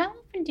 So how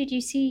often did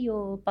you see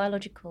your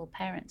biological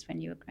parents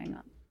when you were growing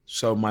up?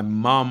 So my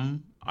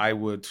mum, I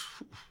would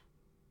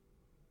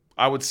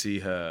see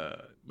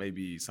her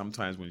maybe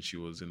sometimes when she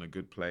was in a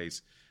good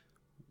place,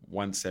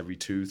 once every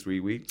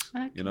 2-3 weeks.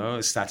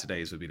 Okay.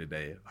 Saturdays would be the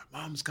day. My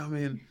mom's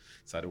coming.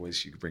 Saturdays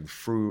she could bring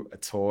fruit, a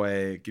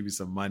toy, give you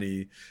some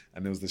money.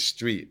 And there was the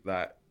street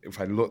that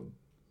if I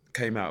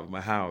came out of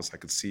my house, I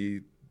could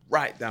see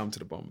right down to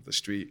the bottom of the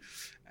street.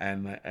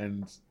 And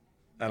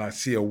I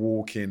see her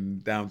walking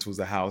down towards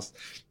the house.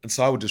 And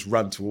so I would just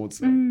run towards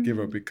her, give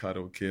her a big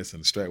cuddle, kiss,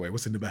 and straight away,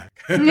 what's in the bag?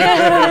 And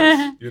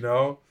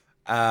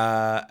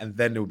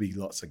then there would be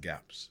lots of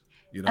gaps.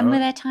 And were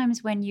there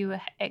times when you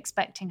were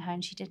expecting her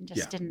and she didn't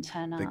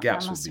turn up? The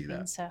gaps that must would be have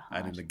been that. so hard.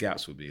 And then the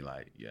gaps would be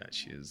like,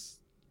 she's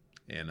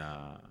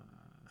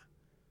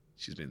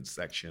been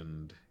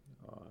sectioned.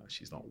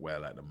 She's not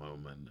well at the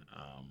moment.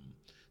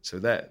 So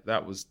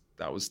that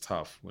was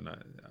tough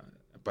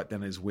but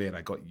then it's weird.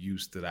 I got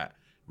used to that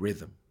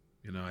rhythm.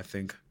 I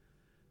think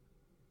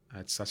I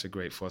had such a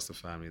great foster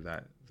family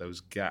that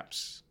those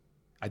gaps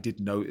I did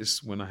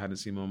notice when I hadn't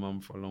seen my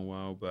mum for a long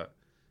while, but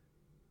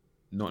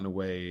not in a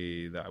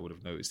way that I would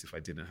have noticed if I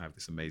didn't have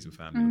this amazing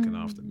family looking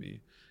after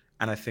me.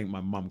 And I think my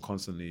mum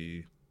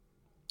constantly,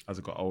 as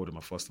I got older, my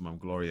foster mum,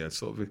 Gloria,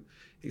 sort of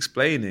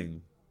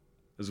explaining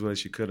as well as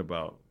she could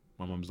about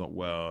my mum's not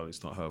well,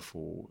 it's not her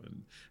fault.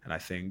 And I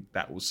think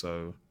that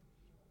also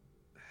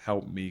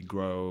helped me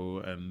grow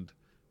and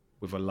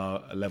with a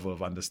level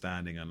of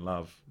understanding and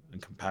love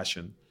and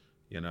compassion,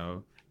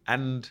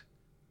 And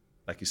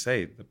like you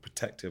say, the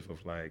protective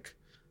of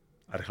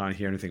I can't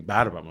hear anything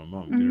bad about my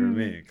mum, you know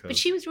what I mean? But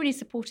she was really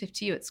supportive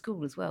to you at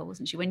school as well,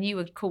 wasn't she? When you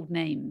were called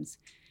names,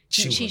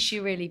 she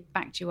really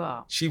backed you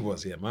up. She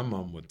was, yeah. My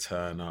mum would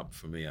turn up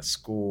for me at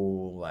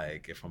school,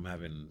 if I'm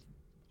having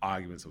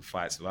arguments or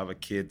fights with other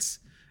kids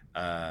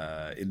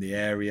in the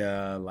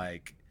area,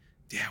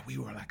 yeah, we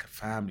were like a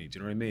family. Do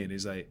you know what I mean?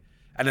 It's like,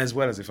 and as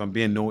well as if I'm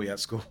being naughty at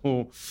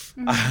school,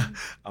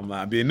 I'm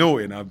like, I'm being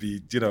naughty, and I'll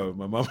be, you know,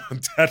 my mum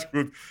and dad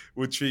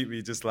would treat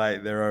me just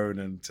like their own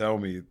and tell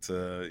me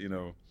to, you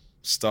know,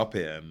 stop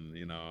it, and,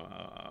 you know,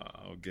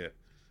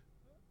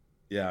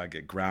 I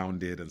get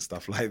grounded and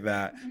stuff like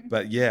that.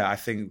 But yeah, I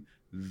think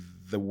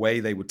the way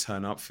they would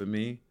turn up for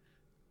me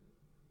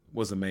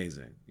was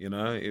amazing. You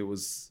know, it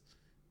was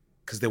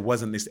because there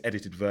wasn't this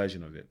edited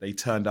version of it. They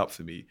turned up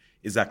for me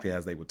exactly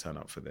as they would turn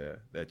up for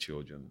their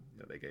children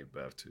that they gave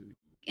birth to.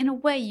 In a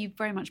way, you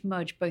very much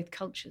merge both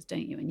cultures,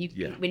 don't you?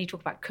 And when you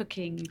talk about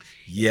cooking,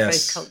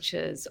 yes, both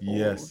cultures,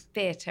 or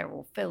theatre,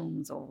 or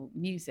films, or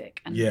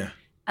music,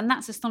 and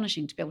that's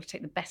astonishing to be able to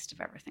take the best of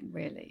everything,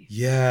 really.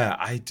 Yeah,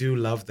 I do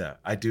love that.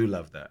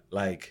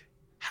 Like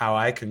how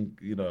I can,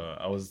 you know,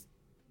 I was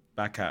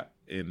back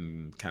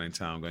in Canning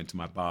Town going to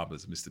my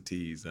barbers, Mr.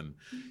 T's, and,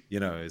 you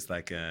know, it's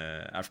like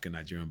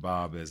African-Nigerian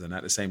barbers, and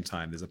at the same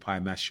time, there's a pie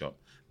mash shop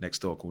next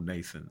door called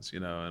Nathan's, you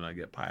know, and I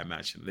get pie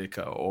mash and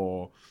liquor,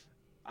 or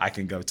I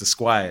can go to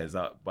Squires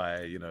up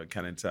by, you know,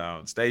 Canning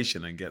Town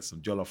Station and get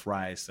some jollof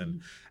rice,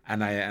 and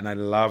I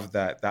love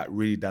that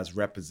really does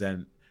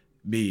represent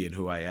me and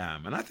who I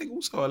am. And I think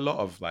also a lot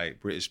of like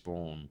British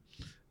born,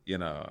 you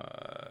know,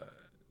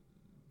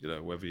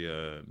 whether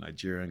you're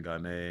Nigerian,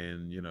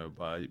 Ghanaian, you know,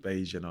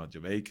 Bayesian or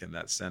Jamaican,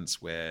 that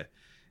sense where,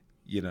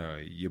 you know,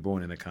 you're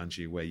born in a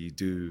country where you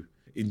do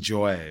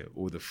enjoy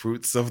all the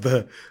fruits of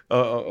the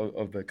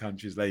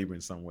country's labor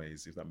in some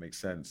ways, if that makes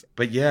sense.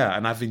 But yeah,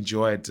 and I've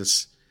enjoyed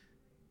this,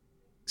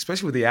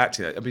 especially with the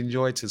acting, I've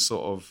enjoyed to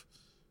sort of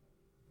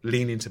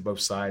lean into both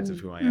sides of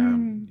who I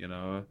am, you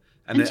know.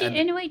 And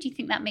in a way, do you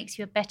think that makes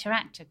you a better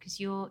actor? Because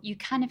you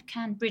kind of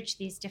can bridge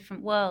these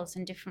different worlds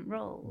and different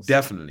roles.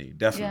 Definitely.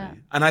 Yeah.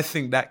 And I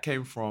think that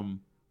came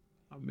from,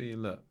 I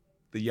mean, look,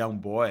 the young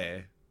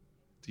boy,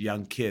 the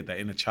young kid, that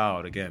inner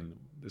child, again,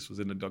 this was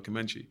in the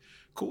documentary.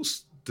 Of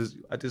course,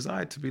 I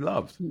desired to be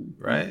loved,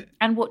 right?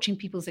 And watching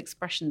people's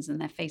expressions in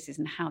their faces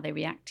and how they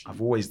react to you.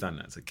 I've always done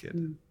that as a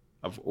kid.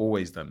 I've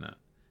always done that.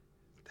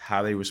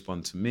 How they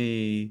respond to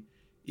me,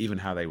 even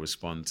how they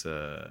respond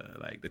to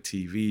like the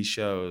TV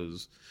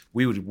shows.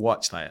 We would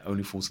watch like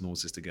Only Fools and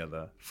Horses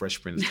together,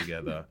 Fresh Prince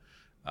together.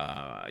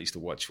 I used to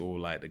watch all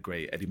like the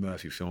great Eddie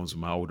Murphy films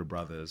with my older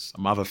brothers.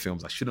 Some other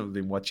films I shouldn't have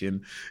been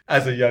watching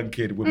as a young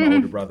kid with my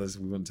older brothers.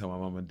 We wouldn't tell my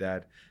mum and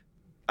dad.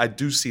 I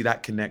do see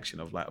that connection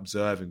of like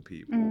observing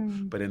people,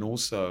 but then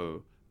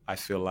also I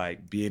feel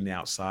like being the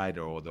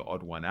outsider or the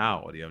odd one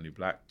out or the only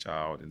black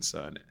child in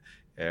certain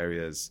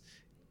areas.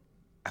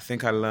 I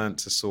think I learned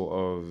to sort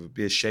of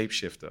be a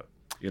shapeshifter,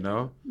 you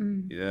know?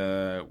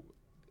 Yeah.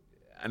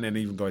 And then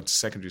even going to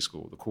secondary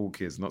school, the cool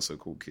kids, not so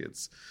cool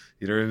kids.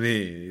 You know what I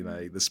mean?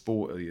 Like the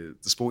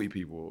sporty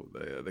people,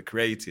 the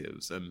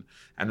creatives, and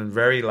then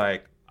very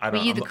like, Were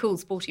you the cool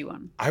sporty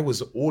one? I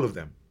was all of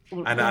them.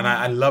 And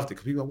I loved it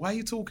because people go, why are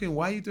you talking?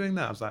 Why are you doing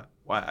that? I was like,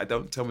 why? I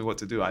don't tell me what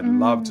to do. I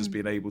love just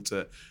being able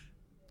to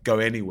go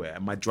anywhere.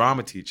 And my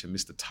drama teacher,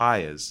 Mr.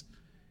 Tyers,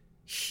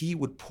 he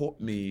would put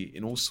me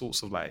in all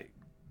sorts of like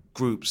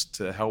groups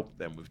to help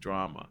them with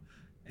drama.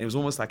 And it was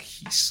almost like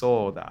he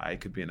saw that I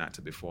could be an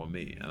actor before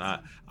me. And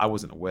I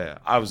wasn't aware.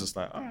 I was just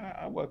like, all right,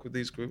 I work with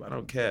this group. I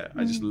don't care.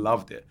 I just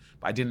loved it.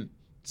 But I didn't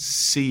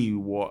see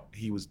what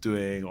he was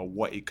doing or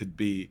what it could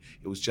be.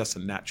 It was just a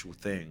natural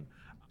thing.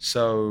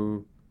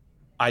 So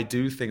I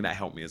do think that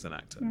helped me as an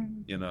actor.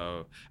 You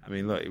know, I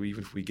mean, look,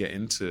 even if we get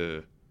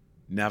into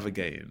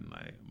navigating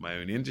like my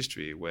own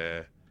industry,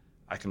 where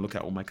I can look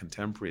at all my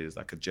contemporaries,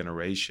 like a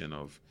generation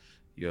of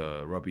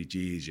your Robbie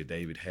G's, your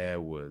David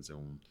Harewoods,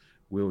 and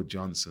Will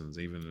Johnsons,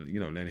 even, you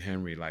know, Lenny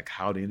Henry, like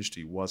how the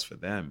industry was for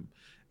them.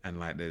 And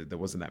like there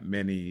wasn't that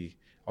many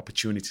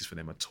opportunities for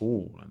them at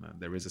all. And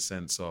there is a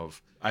sense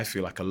of, I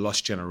feel like a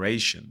lost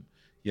generation,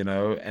 you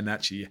know, and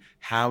actually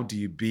how do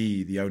you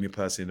be the only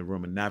person in the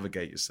room and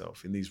navigate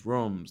yourself in these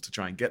rooms to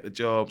try and get the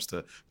jobs,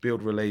 to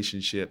build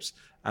relationships.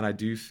 And I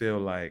do feel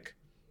like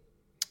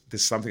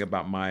there's something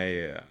about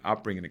my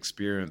upbringing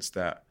experience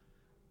that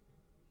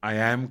I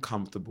am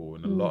comfortable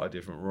in a lot of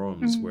different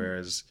rooms,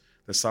 whereas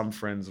there's some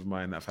friends of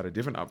mine that have had a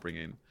different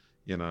upbringing,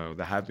 you know,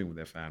 that have been with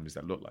their families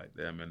that look like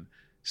them. And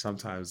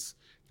sometimes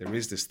there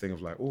is this thing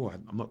of like, oh,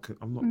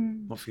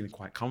 I'm not feeling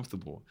quite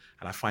comfortable.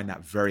 And I find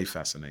that very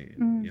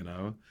fascinating, you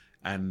know,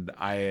 and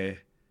I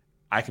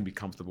can be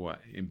comfortable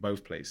in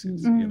both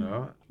places, you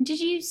know. Did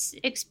you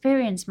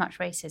experience much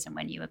racism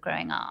when you were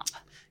growing up?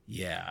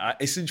 Yeah,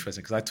 it's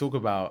interesting because I talk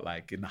about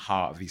like in the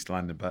heart of East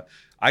London, but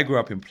I grew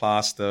up in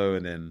Plaistow,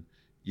 and then,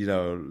 you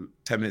know,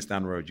 10 minutes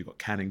down the road, you got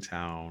Canning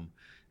Town.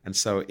 And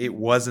so it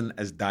wasn't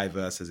as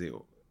diverse as it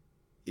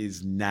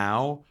is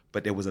now,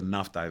 but there was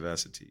enough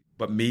diversity.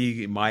 But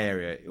me, in my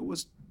area, it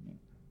was,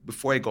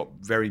 before it got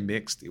very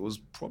mixed, it was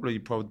probably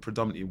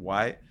predominantly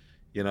white,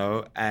 you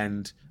know.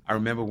 And I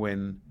remember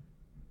when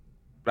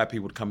black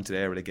people would come to the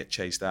area, they get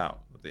chased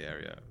out of the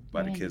area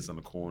by the kids on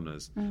the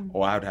corners.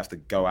 Or I would have to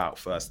go out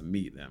first and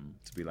meet them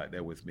to be like,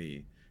 they're with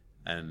me.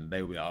 And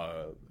they would be,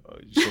 oh,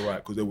 it's all right,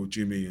 because they're with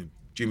Jimmy. And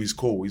Jimmy's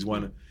cool. He's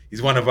one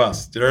of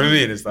us. Do you know what I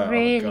mean? It's like,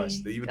 Really? oh my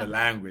gosh, even the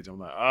language. I'm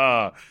like,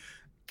 ah.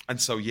 And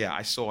so, yeah,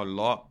 I saw a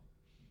lot,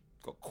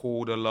 got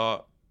called a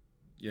lot.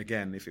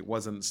 Again, if it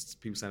wasn't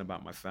people saying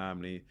about my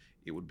family,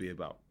 it would be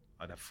about,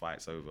 I'd have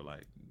fights over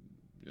like,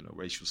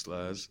 racial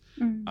slurs.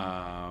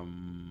 But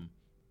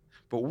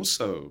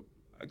also,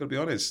 I gotta be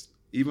honest,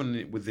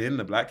 even within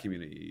the Black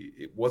community,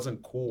 it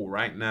wasn't cool.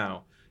 Right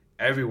now,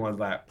 everyone's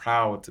like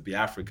proud to be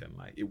African.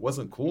 Like, it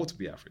wasn't cool to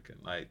be African.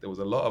 Like, there was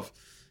a lot of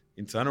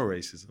internal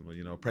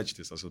racism,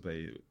 prejudice, I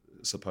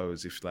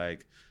suppose, if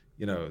like,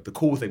 the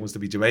cool thing was to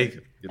be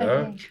Jamaican,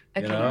 Okay,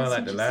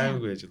 like the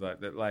language,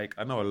 like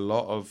I know a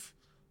lot of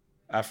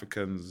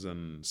Africans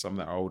and some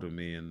that are older than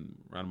me and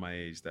around my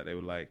age that they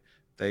were like,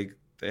 they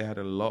had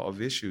a lot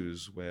of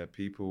issues where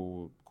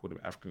people called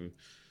them African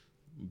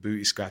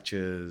booty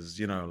scratchers,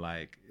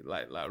 like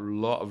a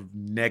lot of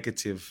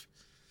negative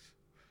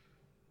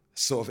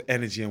sort of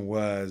energy and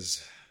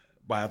words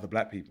by other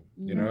Black people,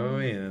 you know what I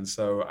mean? And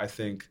so I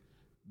think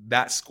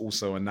that's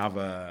also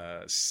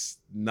another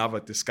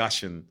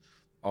discussion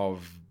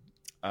of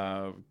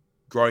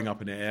growing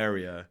up in an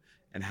area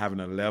and having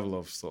a level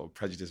of sort of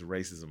prejudice and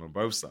racism on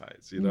both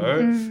sides,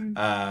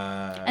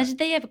 And did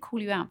they ever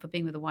call you out for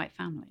being with a white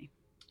family?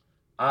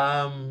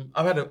 I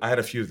had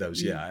a few of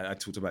those. Yeah, I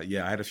talked about.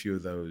 Yeah, I had a few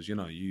of those.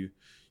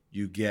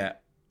 You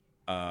get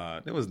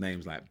there was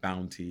names like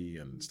Bounty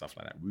and stuff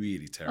like that.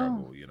 Really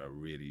terrible.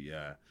 Really.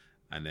 Yeah.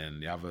 And then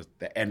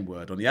the N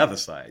word on the other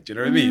side. Do you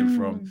know what I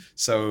mean?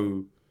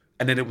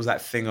 And then it was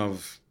that thing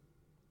of,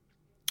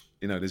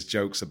 there's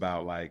jokes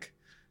about like,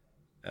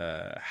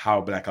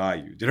 how Black are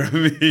you? Do you know what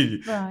I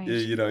mean? Right.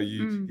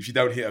 If you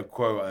don't hit a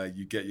quota,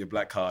 you get your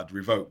Black card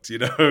revoked.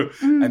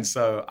 And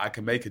so I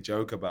can make a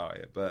joke about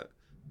it, but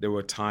there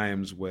were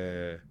times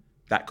where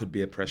that could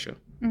be a pressure,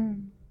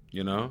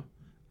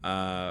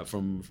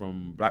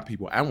 from Black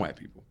people and white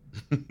people.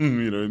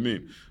 You know what I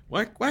mean?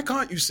 Why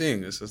can't you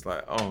sing? It's just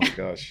like, oh my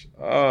gosh,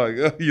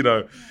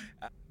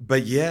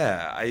 But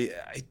yeah, I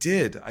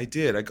did. I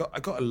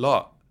got a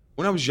lot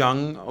when I was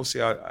young.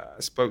 Obviously, I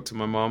spoke to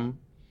my mom,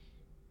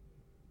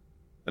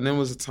 and then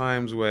was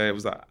times where it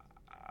was like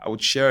I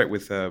would share it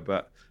with her,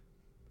 but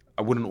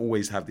I wouldn't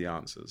always have the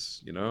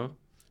answers.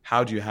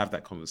 How do you have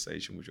that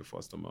conversation with your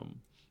foster mom?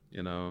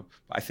 But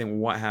I think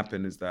what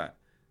happened is that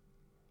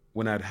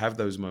when I'd have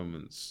those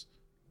moments,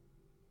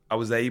 I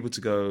was able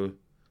to go,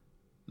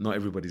 not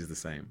everybody's the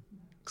same.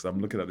 Because I'm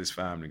looking at this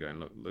family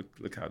going,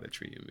 look how they're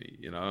treating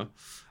me,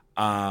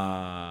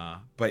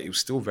 But it was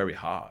still very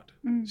hard.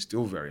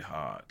 Still very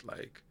hard.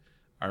 Like,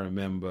 I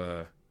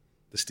remember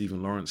the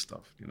Stephen Lawrence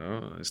stuff,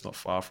 It's not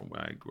far from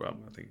where I grew up.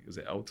 I think it was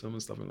at Eltham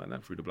and stuff like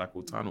that, through the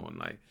Blackwall Tunnel.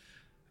 And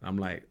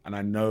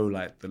I know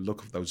like the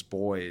look of those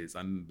boys,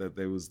 and that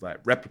there was like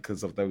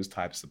replicas of those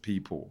types of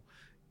people,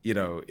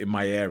 in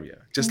my area.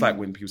 Just like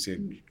when people see a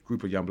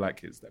group of young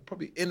Black kids, they're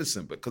probably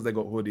innocent, but because they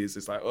got hoodies,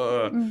 it's like,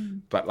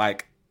 But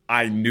like,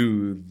 I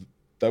knew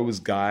those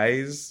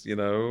guys,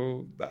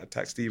 that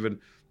attacked Stephen,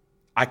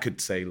 I could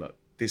say, look,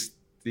 these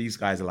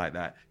guys are like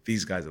that,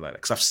 these guys are like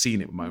that, because I've seen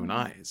it with my own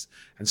eyes.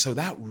 And so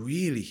that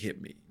really hit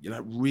me,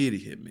 really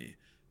hit me.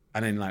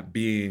 And then like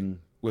being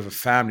with a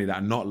family that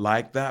are not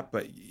like that,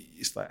 but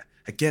it's like,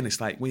 again,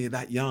 it's like when you're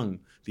that young,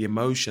 the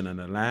emotion and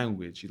the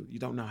language, you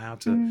don't know how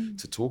to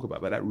talk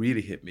about, but that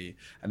really hit me.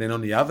 And then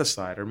on the other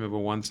side, I remember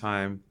one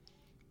time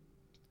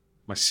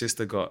my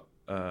sister got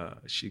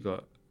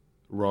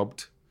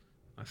robbed.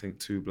 I think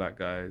 2 Black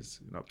guys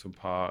in Upton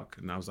Park.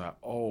 And I was like,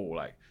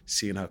 like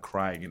seeing her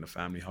crying in the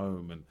family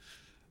home and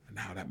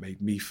how that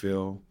made me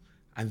feel.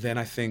 And then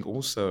I think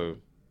also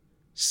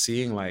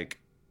seeing like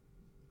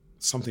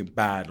something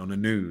bad on the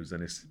news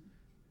and it's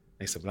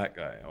a Black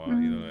guy, or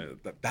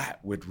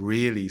that would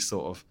really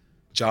sort of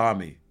jar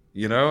me,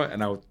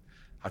 and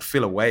I'd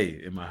feel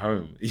away in my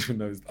home, even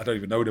though I don't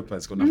even know the person,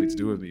 it's got nothing to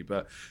do with me.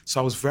 But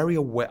so I was very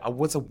aware. I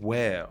was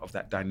aware of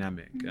that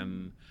dynamic,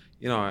 and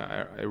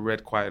I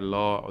read quite a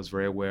lot. I was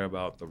very aware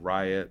about the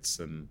riots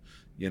and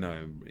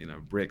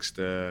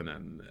Brixton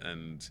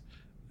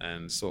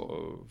and sort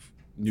of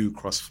New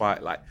Cross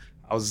fight. Like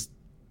I was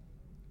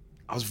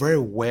very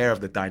aware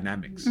of the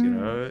dynamics,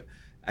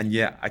 And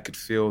yet I could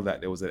feel that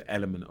there was an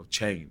element of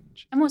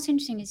change. And what's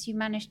interesting is you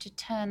managed to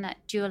turn that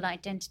dual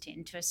identity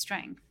into a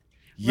strength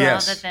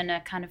rather than a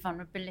kind of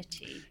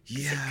vulnerability.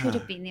 Yeah. It could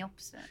have been the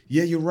opposite.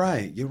 Yeah, you're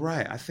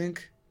right. I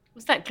think...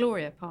 Was that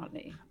Gloria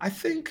partly? I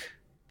think,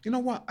 you know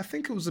what? I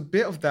think it was a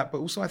bit of that, but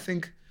also I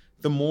think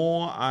the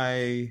more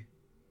I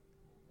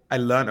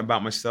learned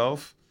about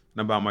myself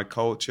and about my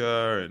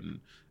culture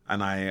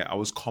and I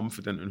was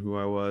confident in who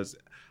I was,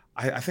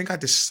 I think I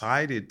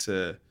decided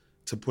to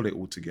pull it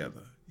all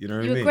together. You know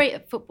what I mean? You were great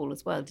at football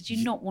as well. Did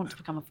you not want to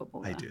become a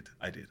footballer?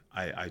 I did.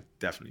 I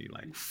definitely,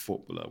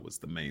 footballer was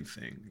the main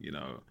thing,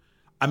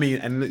 I mean,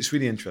 and it's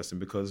really interesting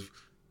because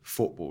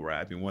football, right?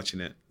 I've been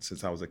watching it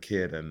since I was a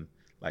kid, and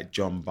like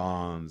John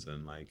Barnes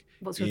and like...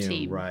 What's your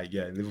team? Right,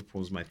 yeah,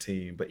 Liverpool's my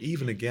team. But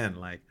even again,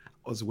 I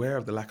was aware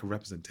of the lack of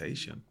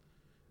representation.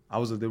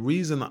 The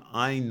reason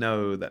I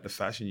know that the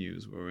Fashion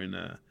News were in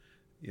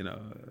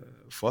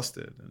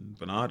fostered and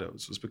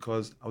Bernardo's was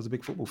because I was a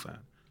big football fan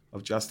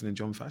of Justin and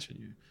John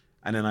Fashanu.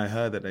 And then I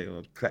heard that they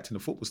were collecting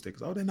the football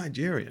stickers. Oh, they're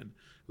Nigerian.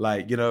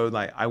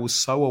 I was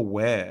so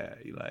aware,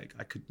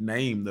 I could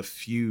name the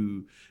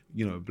few,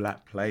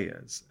 black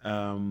players.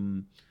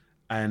 And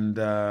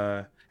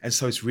so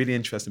it's really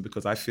interesting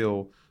because I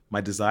feel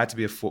my desire to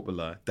be a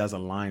footballer does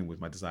align with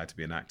my desire to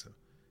be an actor.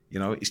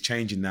 It's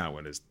changing now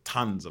where there's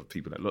tons of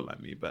people that look like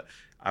me, but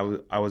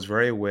I was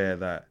very aware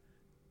that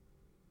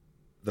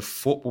the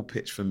football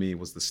pitch for me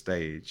was the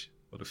stage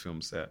or the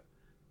film set.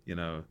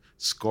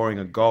 Scoring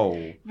a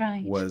goal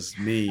was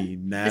me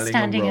nailing a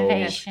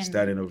role,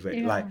 standing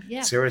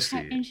ovation.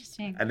 Seriously.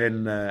 Interesting. And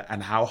then,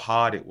 and how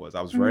hard it was.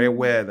 I was very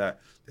aware that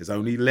there's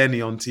only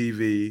Lenny on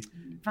TV,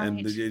 and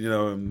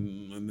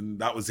and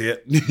that was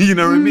it. You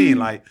know what I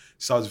mean?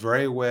 So I was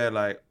very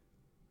aware,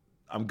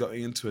 I'm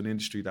going into an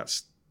industry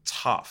that's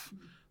tough,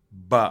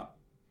 but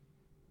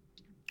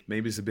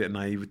maybe it's a bit of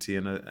naivety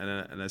and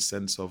a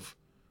sense of,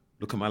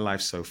 look at my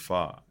life so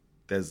far.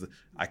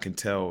 I can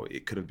tell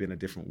it could have been a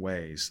different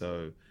way.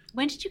 So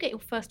when did you get your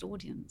first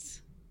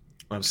audience?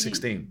 When I was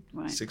 16.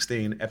 Right.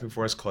 16, Epping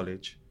Forest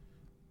College.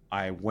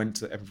 I went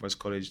to Epping Forest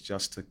College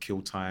just to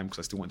kill time because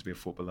I still wanted to be a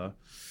footballer.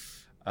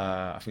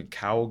 I think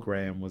Carol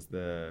Graham was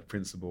the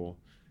principal.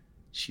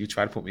 She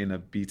tried to put me in a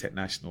BTEC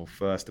National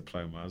first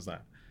diploma. I was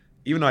like,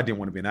 even though I didn't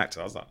want to be an actor,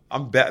 I was like,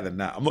 I'm better than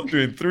that. I'm not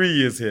doing 3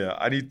 years here.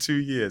 I need 2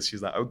 years.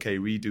 She's like, okay,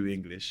 redo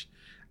English.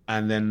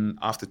 And then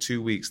after 2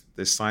 weeks,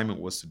 the assignment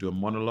was to do a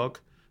monologue,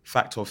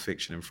 fact or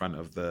fiction, in front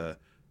of the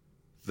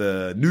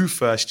new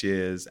first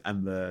years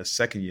and the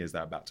second years that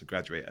are about to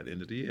graduate at the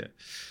end of the year.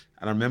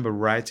 And I remember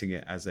writing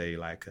it as a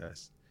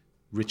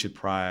Richard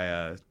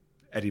Pryor,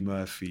 Eddie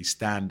Murphy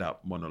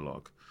stand-up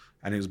monologue.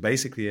 And it was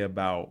basically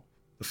about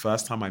the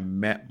first time I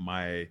met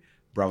my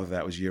brother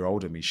that was a year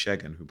older than me,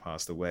 Shegan, who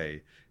passed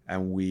away.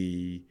 And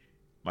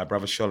my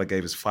brother Shola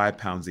gave us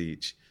 £5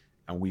 each,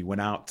 and we went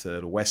out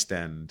to the West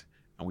End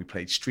and we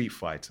played Street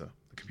Fighter,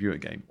 the computer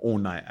game, all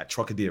night at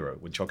Trocadero,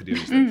 when Trocadero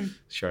was there,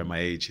 showing my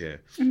age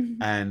here.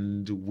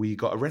 And we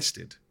got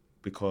arrested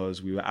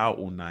because we were out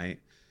all night,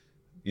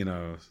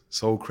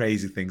 so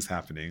crazy things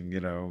happening,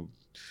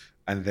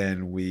 And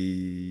then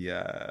we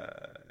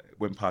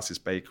went past this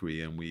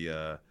bakery and we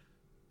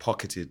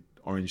pocketed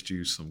orange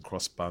juice, some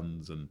cross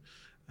buns and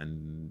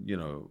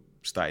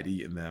started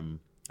eating them.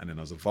 And then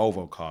there was a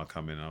Volvo car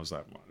coming and I was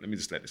like, well, let me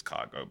just let this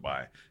car go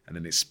by. And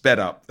then it sped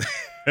up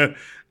and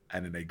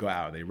then they got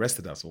out, they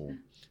arrested us all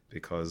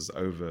because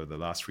over the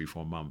last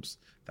 3-4 months,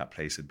 that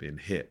place had been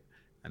hit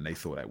and they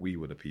thought that we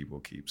were the people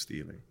who keep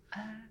stealing.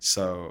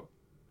 So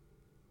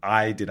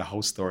I did a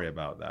whole story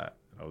about that.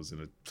 I was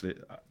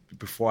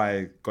before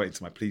I got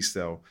into my police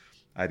cell,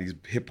 I had these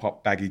hip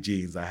hop baggy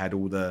jeans. I had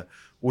all the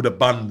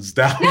buns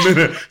down.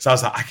 So I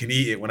was like, I can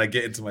eat it when I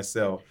get into my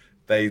cell.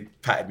 They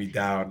patted me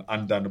down,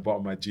 undone the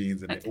bottom of my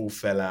jeans, and it all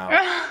fell out.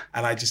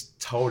 And I just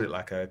told it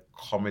like a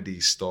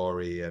comedy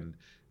story. And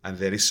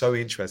then it's so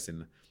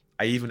interesting.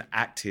 I even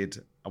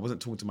acted, I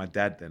wasn't talking to my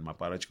dad then, my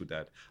biological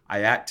dad.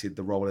 I acted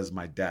the role as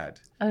my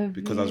dad.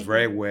 Because I was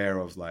very aware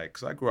of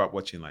because I grew up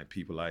watching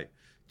people like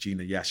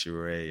Gina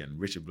Yashere and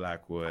Richard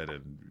Blackwood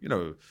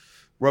and,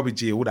 Robbie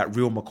G, all that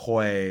real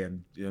McCoy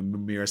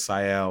and Mira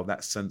Sayel,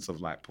 that sense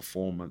of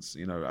performance,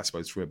 I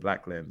suppose through a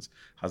black lens.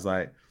 I was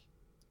like,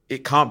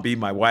 it can't be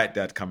my white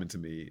dad coming to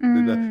me.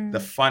 The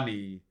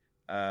funny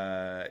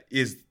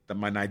is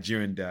my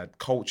Nigerian dad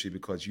culture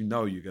because you're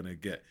going to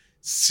get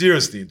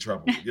seriously in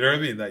trouble. You know what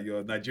I mean? That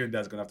your Nigerian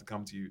dad's going to have to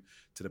come to you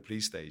to the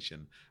police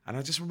station. And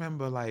I just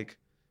remember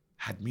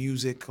had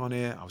music on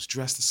it. I was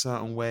dressed a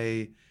certain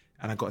way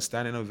and I got a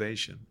standing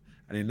ovation.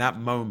 And in that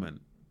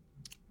moment,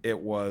 it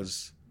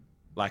was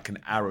like an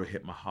arrow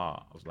hit my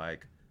heart. I was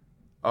like,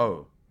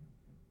 oh,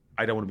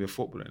 I don't want to be a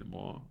footballer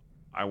anymore.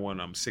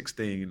 I'm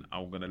 16,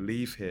 I'm going to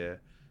leave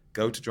here,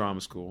 go to drama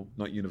school,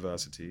 not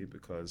university,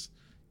 because,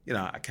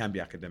 I can be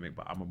academic,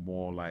 but I'm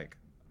more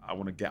I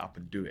want to get up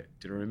and do it.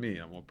 Do you know what I mean?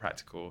 I'm more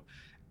practical.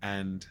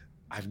 And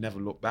I've never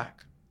looked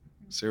back.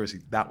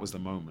 Seriously, that was the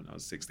moment. I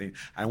was 16.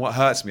 And what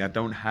hurts me, I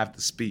don't have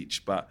the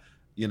speech, but,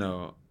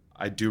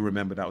 I do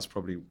remember that was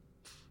probably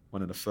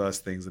one of the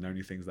first things and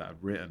only things that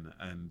I've written.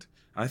 And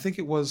I think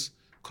it was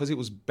because it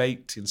was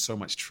baked in so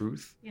much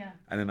truth. Yeah.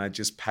 And then I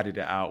just padded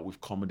it out with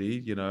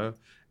comedy,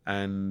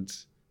 And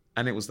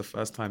it was the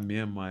first time me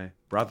and my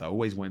brother, I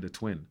always wanted a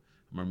twin.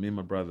 I remember me and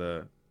my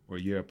brother were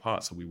a year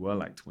apart, so we were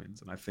like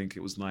twins. And I think it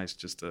was nice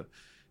just to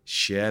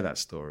share that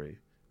story.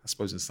 I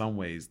suppose in some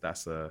ways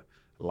that's a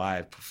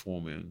live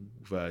performing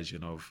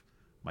version of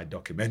my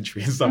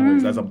documentary in some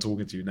ways. As I'm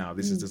talking to you now,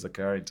 this is just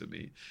occurring to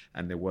me.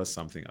 And there was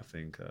something, I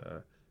think,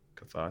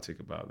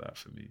 cathartic about that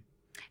for me.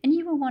 And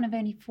you were one of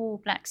only 4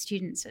 black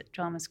students at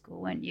drama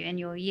school, weren't you, in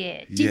your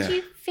year? Did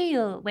you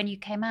feel when you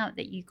came out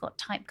that you got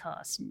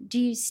typecast? Do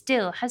you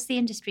still, has the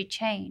industry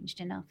changed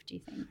enough, do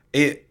you think?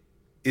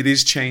 It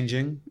is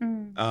changing.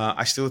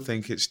 I still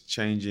think it's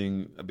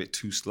changing a bit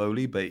too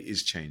slowly, but it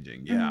is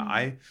changing. Yeah,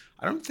 I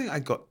don't think I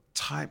got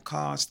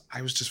typecast.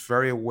 I was just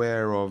very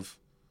aware of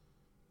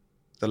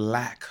the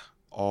lack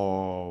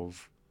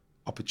of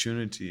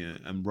opportunity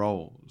and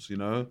roles, you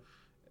know.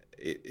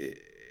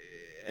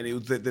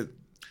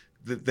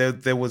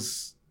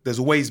 There's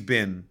always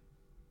been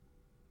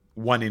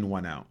one in,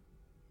 one out,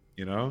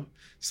 you know.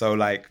 So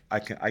like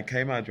I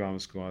came out of drama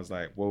school. I was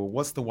like, well,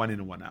 what's the one in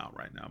and one out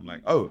right now? I'm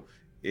like, oh,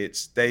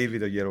 it's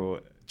David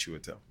Oyero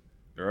Chiwetel.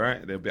 All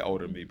right, they're a bit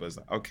older than me, but it's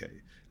like,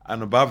 okay.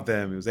 And above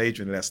them, it was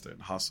Adrian Lester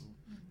and Hustle.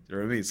 You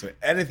know what I mean? So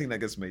anything that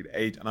gets made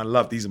and I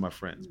love, these are my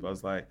friends, but I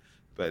was like,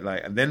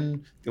 and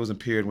then there was a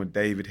period when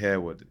David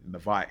Harewood in The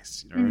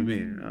Vice, you know what I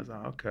mean? And I was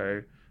like,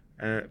 okay.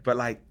 But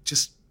like,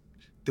 just,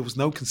 there was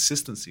no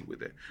consistency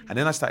with it. And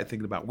then I started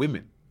thinking about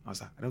women. I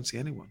was like, I don't see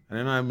anyone. And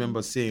then I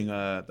remember seeing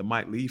the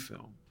Mike Leigh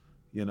film,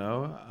 you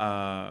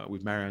know,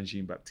 with Marianne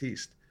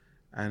Jean-Baptiste.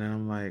 And then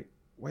I'm like,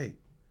 wait,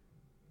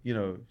 you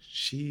know,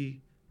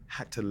 she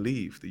had to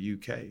leave the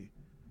UK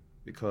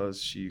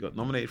because she got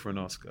nominated for an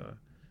Oscar,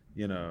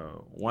 you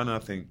know, won, I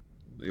think,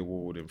 the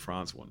award in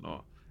France and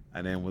whatnot,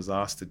 and then was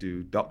asked to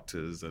do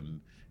Doctors, and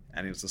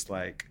it was just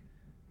like,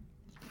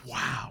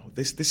 wow,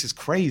 this is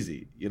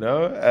crazy, you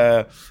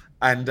know?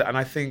 And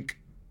I think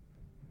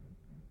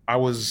I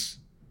was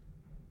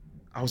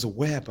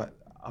aware, but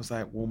I was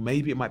like, well,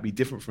 maybe it might be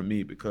different from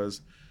me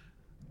because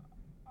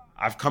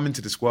I've come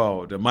into this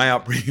world and my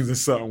upbringing is a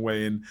certain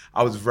way, and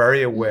I was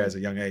very aware as a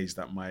young age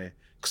that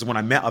because when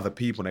I met other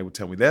people and they would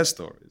tell me their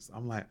stories,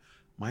 I'm like,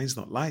 mine's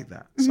not like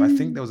that. So I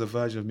think there was a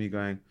version of me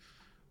going,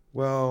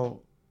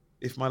 well,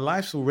 if my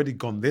life's already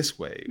gone this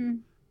way,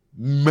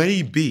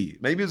 maybe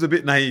it was a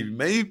bit naive,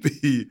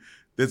 maybe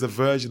there's a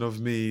version of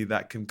me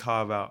that can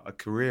carve out a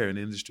career in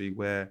the industry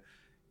where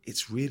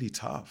it's really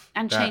tough.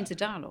 And change the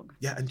dialogue.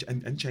 Yeah,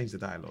 and change the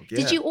dialogue, yeah.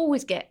 Did you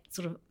always get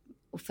sort of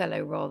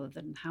Othello rather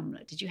than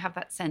Hamlet? Did you have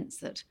that sense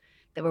that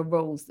there were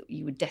roles that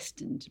you were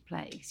destined to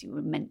play because you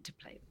were meant to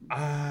play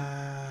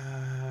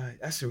them?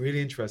 That's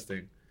really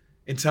interesting.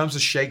 In terms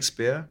of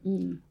Shakespeare,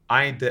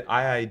 I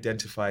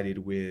identified it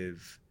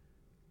with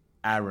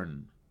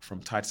Aaron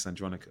from Titus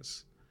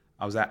Andronicus.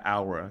 I was at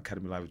Aura,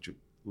 Academy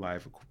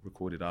Live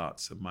Recorded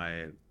Arts, and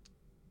my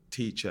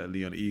teacher,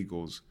 Leon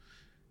Eagles,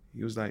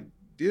 he was like,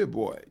 dear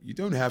boy, you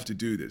don't have to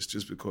do this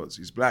just because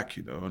he's black,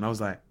 you know. And I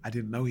was like, I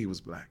didn't know he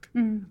was black.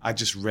 I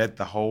just read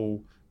the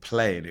whole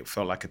play and it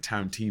felt like a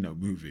Tarantino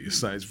movie.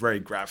 It's very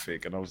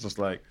graphic. And I was just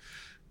like,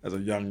 as a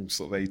young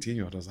sort of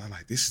 18-year-old, I was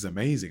like, this is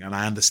amazing. And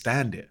I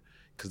understand it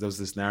because there was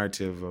this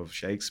narrative of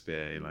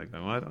Shakespeare. You're like,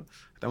 oh, I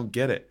don't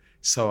get it.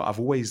 So I've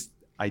always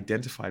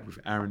identified with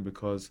Aaron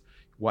because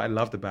what I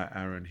loved about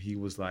Aaron, he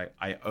was like,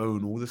 I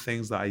own all the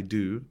things that I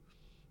do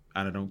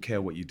and I don't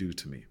care what you do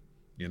to me,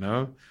 you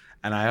know?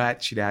 And I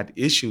actually had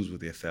issues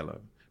with the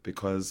Othello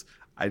because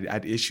I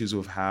had issues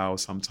with how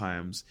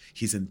sometimes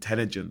his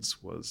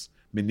intelligence was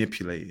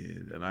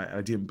manipulated, and I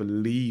didn't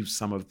believe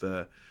some of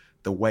the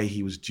way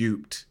he was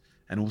duped.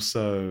 And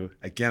also,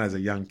 again, as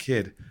a young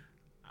kid,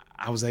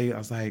 I was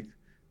like,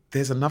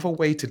 there's another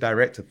way to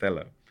direct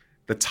Othello.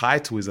 The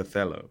title is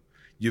Othello.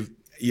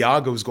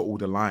 Iago's got all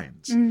the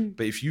lines.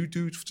 But if you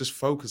do just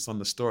focus on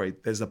the story,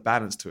 there's a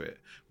balance to it.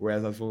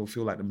 Whereas I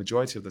feel like the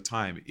majority of the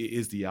time, it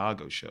is the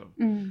Iago show.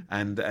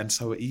 And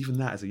so even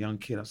that, as a young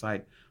kid, I was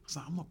like,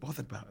 I'm not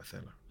bothered about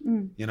Othello,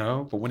 you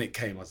know? But when it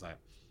came, I was like,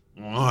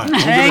 all right,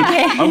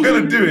 I'm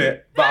going to do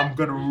it, but I'm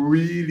going to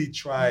really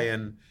try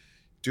and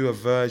do a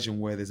version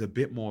where there's a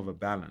bit more of a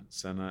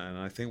balance. And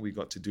I think we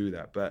got to do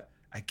that. But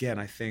again,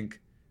 I think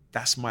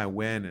that's my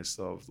awareness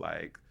of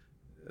like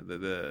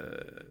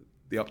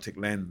the optic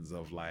lens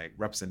of like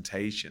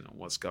representation and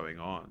what's going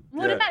on.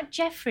 What about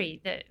Geoffrey,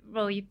 the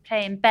role you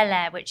play in Bel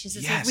Air, which is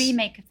a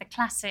remake of the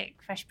classic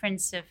Fresh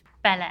Prince of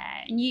Bel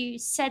Air? And you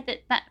said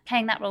that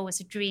playing that role was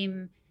a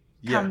dream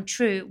come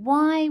true.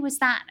 Why was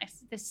that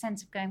this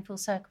sense of going full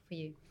circle for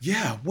you?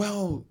 Yeah,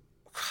 well,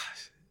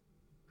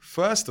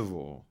 first of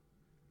all,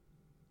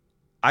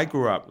 I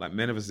grew up, like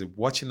many of us did,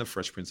 watching the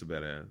Fresh Prince of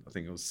Bel Air. I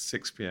think it was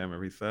 6 p.m.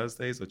 every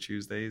Thursdays or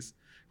Tuesdays.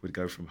 We'd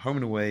go from Home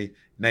and Away,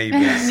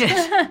 Neighbours,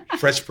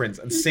 Fresh Prince,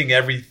 and sing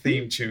every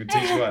theme tune to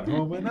each one.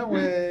 Home and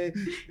Away.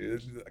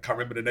 I can't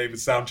remember the name of the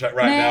soundtrack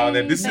right now. And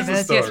then this is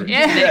the story.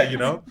 Yeah, you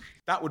know,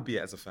 that would be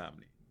it as a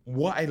family.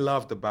 What I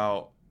loved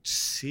about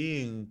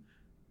seeing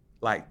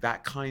like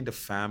that kind of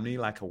family,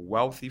 like a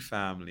wealthy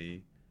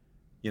family,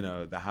 you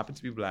know, that happened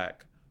to be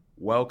black,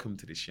 welcome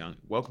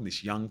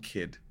this young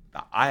kid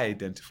that I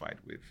identified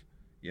with,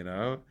 you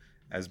know,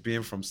 as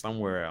being from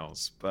somewhere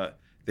else. But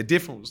the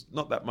difference,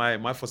 not that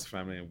my foster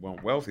family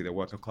weren't wealthy, they're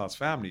working class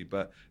family,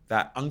 but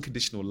that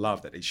unconditional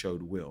love that they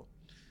showed Will.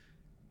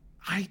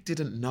 I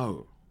didn't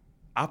know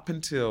up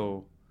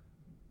until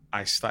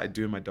I started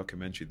doing my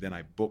documentary, then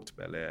I booked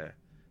Bel Air,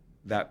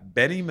 that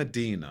Benny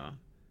Medina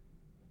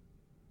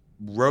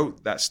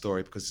wrote that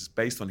story because it's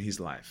based on his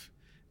life.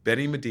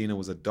 Benny Medina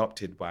was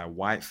adopted by a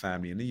white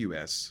family in the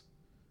US,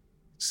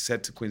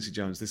 said to Quincy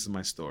Jones, this is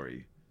my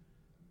story.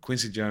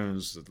 Quincy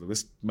Jones,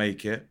 let's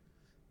make it.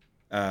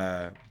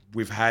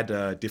 We've had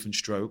different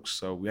strokes,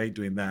 so we ain't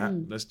doing that.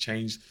 Let's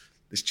change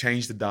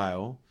the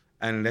dial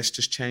and let's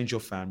just change your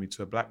family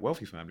to a black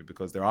wealthy family,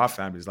 because there are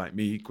families like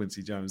me,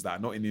 Quincy Jones, that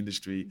are not in the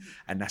industry,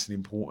 and that's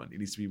important. It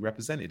needs to be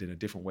represented in a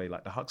different way,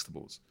 like the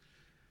Huxtables.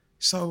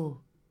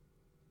 So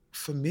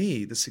for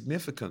me, the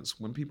significance,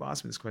 when people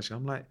ask me this question,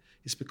 I'm like,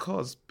 it's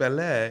because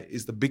Bel-Air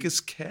is the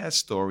biggest care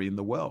story in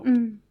the world.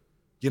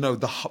 You know,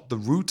 the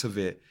root of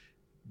it,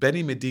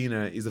 Benny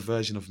Medina is a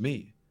version of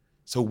me.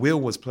 So Will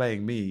was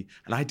playing me,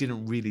 and I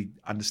didn't really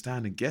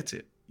understand and get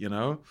it, you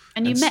know?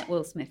 And you met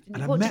Will Smith,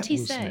 didn't you? What did he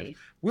say?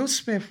 Will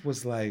Smith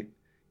was like,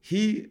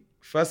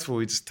 first of all,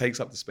 he just takes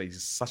up the space.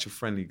 He's such a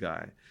friendly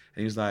guy. And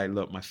he was like,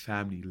 look, my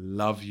family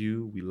love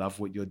you. We love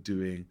what you're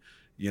doing.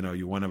 You know,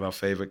 you're one of our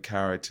favorite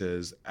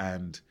characters.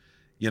 And,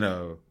 you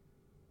know,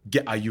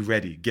 are you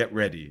ready? Get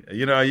ready.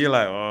 You know, you're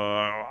like,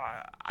 oh,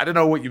 I don't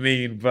know what you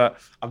mean, but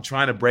I'm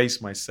trying to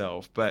brace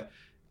myself. But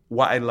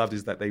what I loved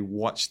is that they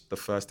watched the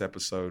first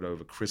episode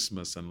over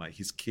Christmas, and like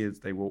his kids,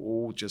 they were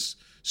all just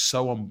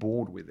so on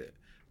board with it.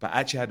 But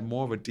I actually had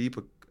more of a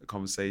deeper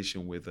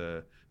conversation with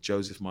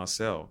Joseph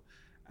Marcel.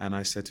 And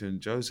I said to him,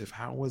 Joseph,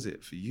 how was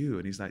it for you?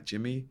 And he's like,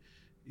 Jimmy,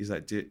 he's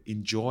like,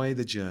 enjoy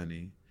the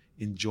journey,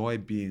 enjoy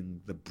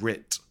being the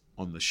Brit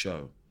on the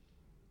show.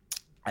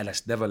 And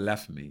that's never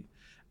left me.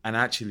 And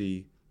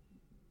actually,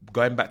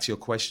 going back to your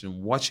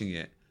question, watching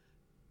it,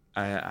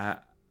 and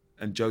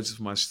Joseph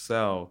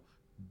Marcel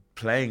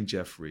playing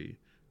Jeffrey,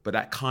 but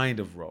that kind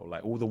of role,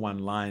 like all the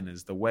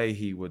one-liners, the way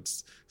he would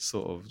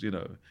sort of, you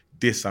know,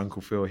 diss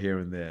Uncle Phil here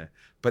and there.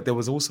 But there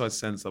was also a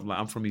sense of like,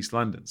 I'm from East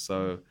London,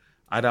 so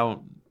I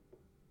don't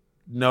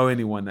know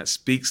anyone that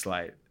speaks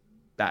like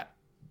that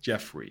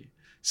Jeffrey.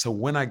 So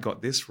when I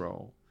got this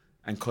role,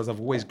 and because I've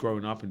always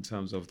grown up in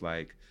terms of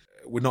like,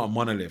 we're not a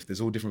monolith, there's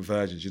all different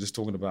versions. You're just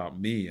talking about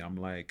me. I'm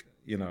like,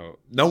 you know,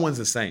 no one's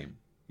the same,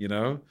 you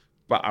know?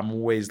 But I'm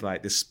always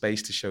like, this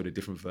space to show the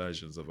different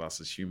versions of us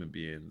as human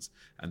beings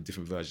and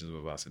different versions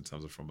of us in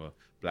terms of from a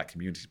black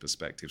community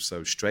perspective.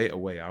 So straight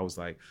away, I was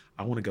like,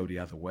 I want to go the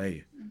other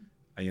way.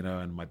 You know,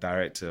 and my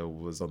director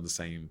was on the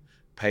same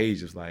page.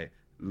 It was like,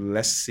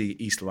 let's see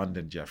East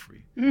London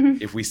Jeffrey.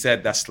 If we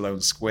said that's Sloane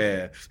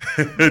Square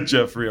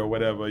Jeffrey or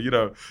whatever, you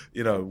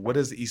know, what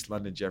does East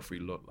London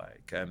Jeffrey look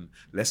like? And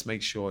let's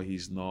make sure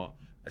he's not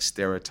a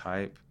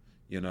stereotype,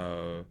 you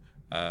know,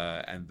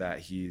 and that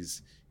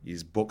he's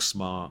book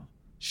smart,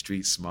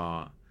 street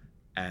smart,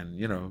 and,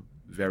 you know,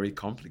 very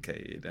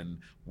complicated. And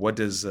what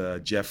does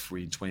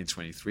Jeffrey in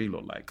 2023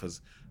 look like?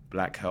 Because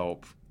Black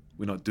Help,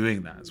 we're not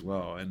doing that as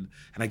well. And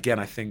again,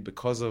 I think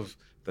because of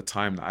the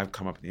time that I've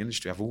come up in the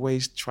industry, I've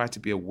always tried to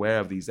be aware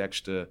of these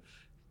extra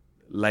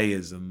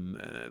layers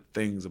and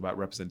things about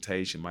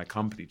representation. My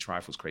company,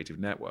 Trifles Creative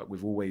Network,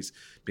 we've always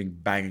been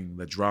banging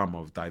the drum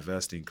of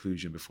diversity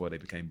inclusion before they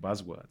became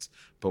buzzwords.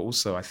 But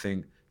also, I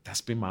think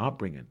that's been my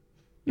upbringing.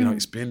 You know,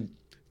 it's been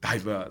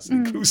diverse,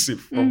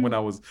 inclusive from when I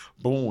was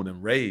born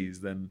and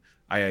raised. And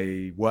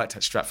I worked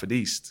at Stratford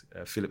East.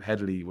 Philip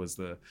Headley was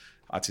the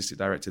artistic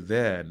director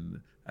there,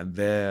 and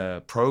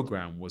their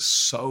program was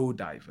so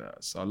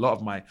diverse. So a lot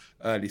of my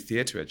early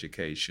theater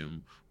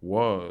education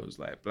was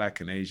like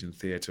Black and Asian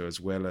theater, as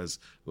well as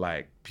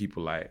like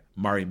people like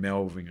Murray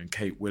Melvin and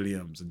Kate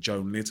Williams and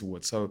Joan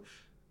Littlewood. So,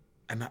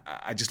 and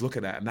I just look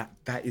at that, and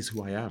that is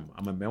who I am.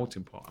 I'm a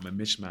melting pot. I'm a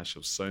mishmash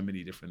of so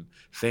many different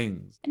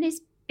things. And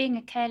is being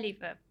a care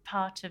leaver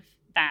part of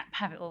that,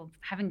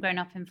 having grown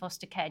up in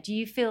foster care? Do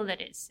you feel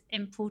that it's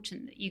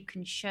important that you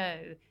can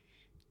show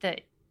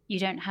that you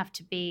don't have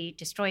to be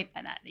destroyed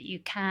by that you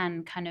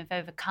can kind of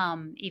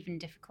overcome even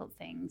difficult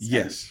things?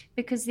 Yes.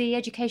 Because the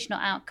educational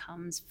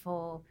outcomes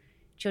for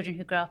children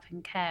who grow up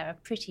in care are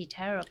pretty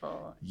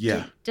terrible.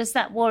 Yeah. Does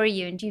that worry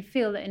you? And do you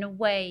feel that in a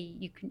way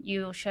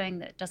you're showing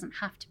that it doesn't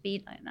have to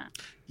be like that?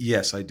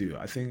 Yes, I do.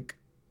 I think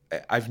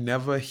I've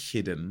never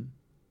hidden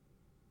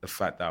the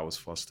fact that I was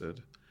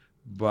fostered,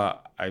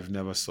 but I've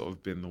never sort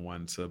of been the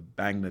one to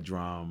bang the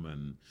drum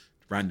and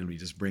randomly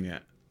just bring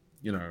it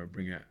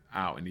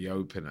out in the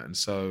open. And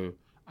so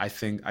I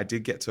think I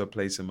did get to a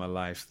place in my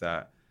life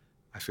that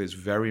I feel it's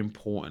very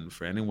important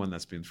for anyone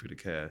that's been through the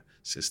care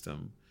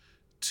system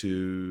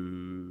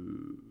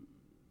to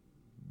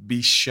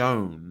be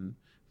shown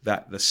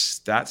that the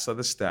stats are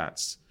the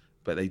stats,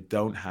 but they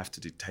don't have to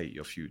dictate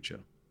your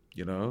future,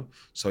 you know?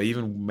 So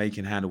even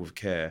making Handle with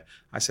Care,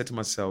 I said to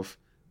myself,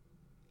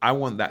 I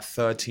want that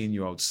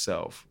 13-year-old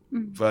self,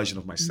 version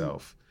of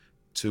myself,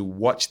 to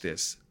watch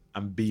this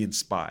and be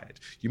inspired.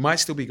 You might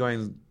still be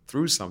going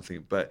through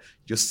something, but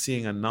you're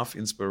seeing enough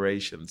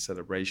inspiration and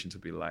celebration to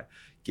be like,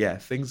 yeah,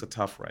 things are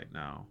tough right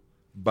now,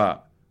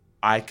 but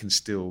I can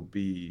still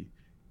be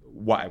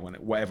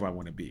whatever I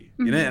want to be.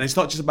 You know? And it's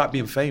not just about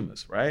being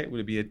famous, right?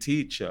 Would it be a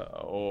teacher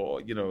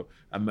or, you know,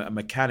 a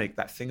mechanic?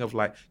 That thing of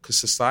like, because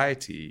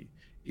society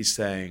is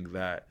saying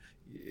that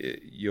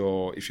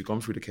if you've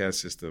gone through the care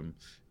system,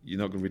 you're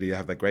not going to really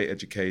have that great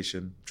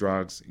education,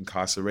 drugs,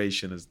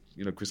 incarceration, as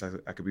you know, Chris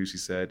Akabusi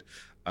said.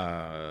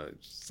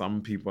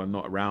 Some people are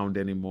not around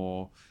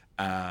anymore.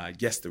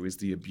 Yes, there is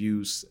the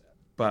abuse,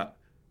 and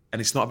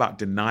it's not about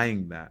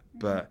denying that,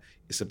 but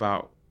it's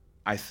about,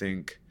 I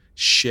think,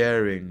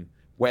 sharing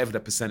whatever the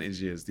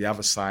percentage is, the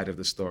other side of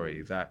the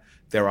story, that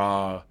there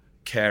are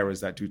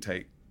carers that do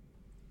take,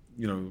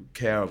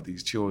 care of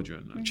these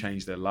children and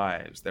change their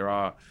lives.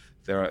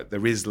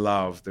 There is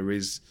love. There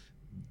is,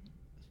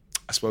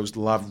 I suppose,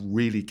 love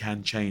really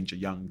can change a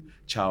young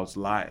child's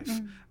life.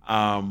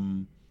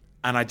 And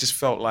I just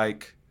felt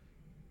like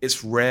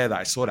it's rare that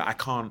I saw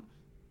that.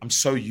 I'm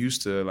so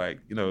used to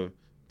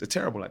the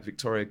terrible, like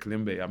Victoria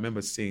Kalimbe. I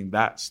remember seeing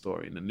that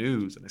story in the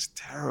news, and it's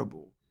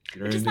terrible.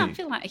 Does that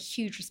feel like a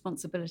huge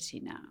responsibility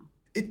now?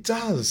 It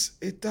does,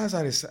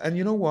 Alice. And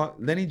you know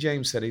what? Lenny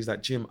James said, he's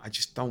like, Jim, I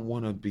just don't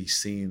want to be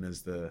seen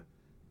as the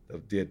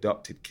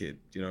adopted kid,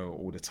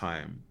 all the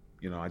time.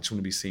 I just want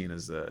to be seen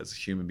as a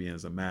human being,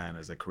 as a man,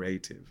 as a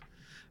creative.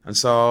 And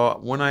so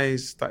when I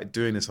started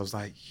doing this, I was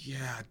like,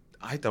 yeah,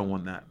 I don't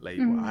want that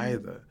label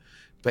either.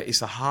 But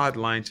it's a hard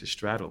line to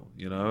straddle,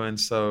 And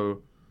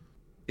so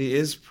it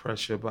is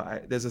pressure,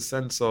 but there's a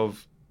sense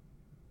of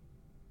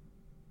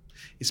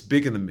it's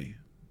bigger than me.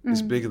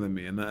 It's bigger than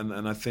me. And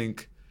I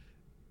think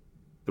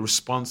the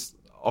response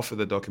off of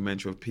the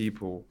documentary of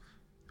people,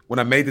 when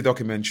I made the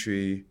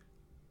documentary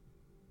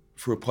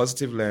through a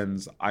positive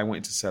lens, I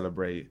wanted to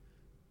celebrate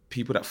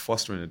people that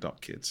foster and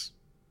adopt kids.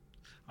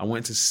 I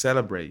wanted to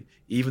celebrate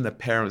even the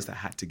parents that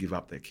had to give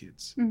up their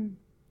kids.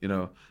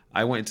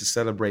 I wanted to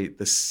celebrate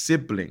the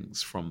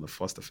siblings from the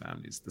foster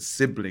families, the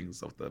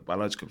siblings of the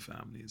biological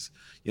families,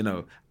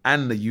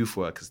 and the youth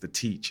workers, the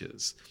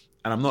teachers.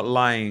 And I'm not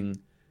lying.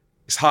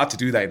 It's hard to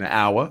do that in an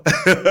hour.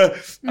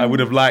 I would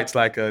have liked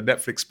like a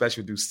Netflix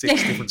special, do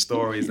 6 different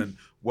stories and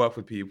work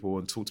with people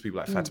and talk to people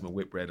like Fatima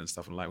Whitbread and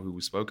stuff, and like who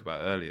we spoke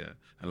about earlier,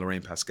 and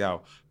Lorraine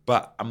Pascal.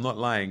 But I'm not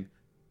lying.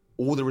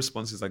 All the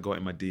responses I got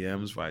in my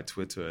DMs via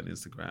Twitter and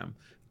Instagram,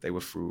 they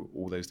were through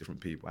all those different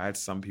people. I had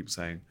some people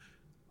saying,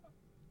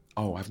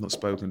 oh, I've not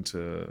spoken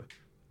to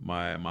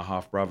my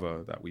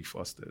half-brother that we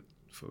fostered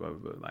for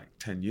over like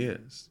 10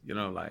 years. I'm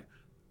going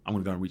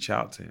to go and reach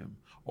out to him.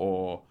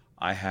 Or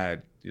I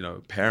had,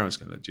 parents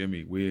going,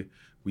 Jimmy, we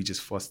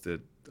just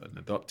fostered and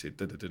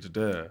adopted,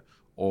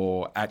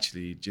 Or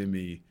actually,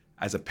 Jimmy,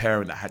 as a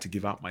parent that had to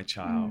give up my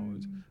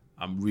child,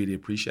 I really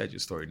appreciate your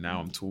story. Now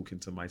I'm talking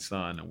to my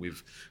son and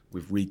we've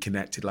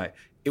reconnected. Like,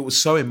 it was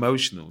so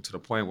emotional to the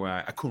point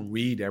where I couldn't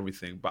read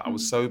everything, but I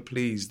was so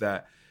pleased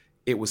that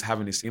it was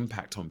having this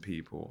impact on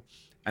people.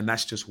 And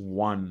that's just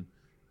one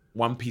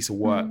piece of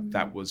work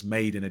that was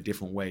made in a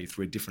different way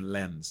through a different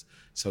lens.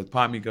 So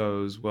part of me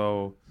goes,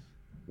 well,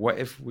 what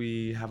if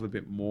we have a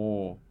bit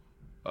more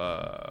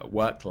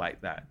work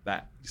like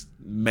that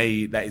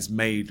is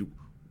made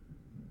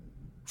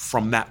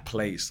from that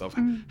place of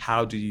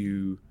how do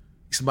you,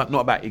 it's not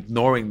about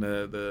ignoring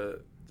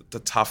the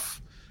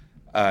tough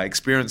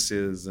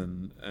experiences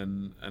and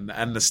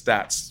the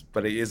stats,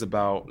 but it is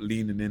about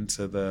leaning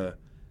into the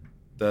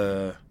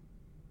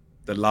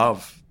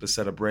love, the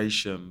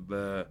celebration,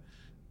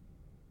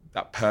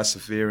 that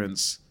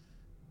perseverance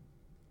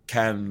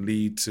can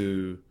lead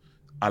to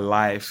a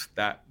life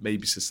that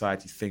maybe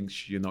society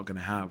thinks you're not going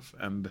to have.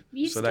 And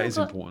so that is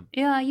important.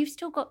 Yeah, you've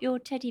still got your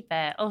teddy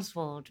bear,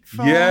 Oswald,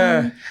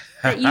 that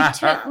you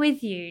took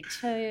with you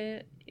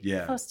to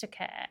foster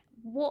care.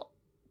 What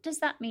does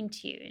that mean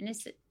to you? And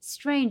is it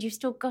strange you've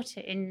still got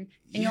it in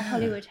your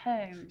Hollywood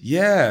home?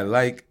 Yeah,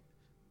 like,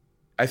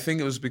 I think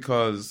it was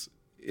because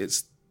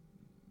it's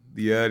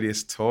the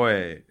earliest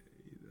toy.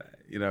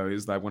 It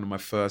was like one of my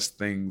first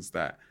things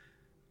that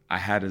I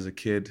had as a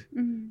kid.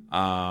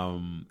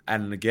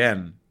 And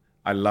again,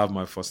 I love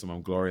my foster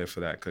mom, Gloria,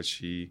 for that, because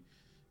she,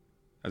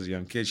 as a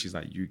young kid, she's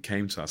like, you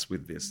came to us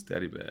with this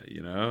teddy bear,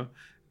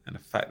 And the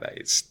fact that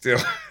it's still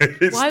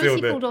Why was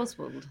he called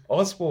Oswald?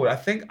 Oswald, I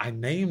think I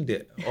named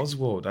it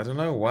Oswald. I don't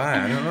know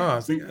why. I don't know.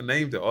 I think I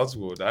named it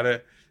Oswald.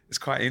 It's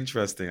quite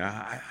interesting.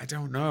 I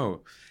don't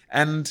know.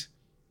 And,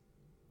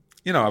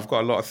 I've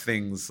got a lot of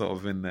things sort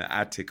of in the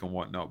attic and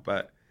whatnot,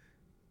 but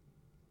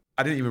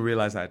I didn't even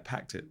realize I had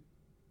packed it.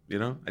 I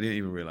didn't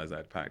even realize I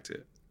had packed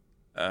it.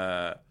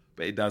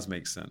 But it does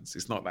make sense.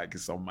 It's not like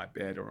it's on my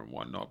bed or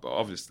whatnot, but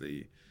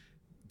obviously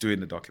doing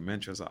the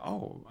documentary, I was like,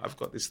 oh, I've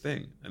got this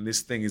thing. And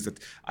this thing is that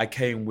I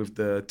came with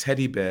the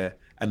teddy bear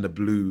and the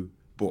blue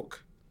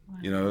book,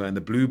 and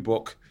the blue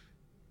book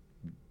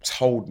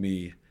told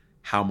me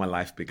how my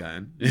life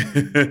began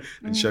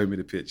and showed me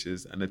the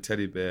pictures. And the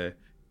teddy bear,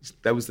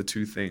 that was the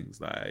two things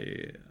that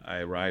I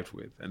arrived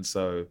with.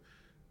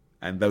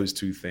 And those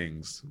two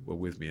things were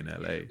with me in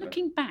LA.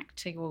 Looking back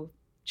to your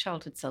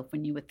childhood self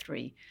when you were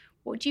 3,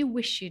 what do you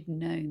wish you'd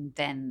known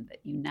then that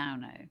you now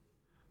know?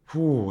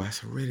 Oh,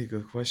 that's a really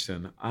good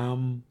question.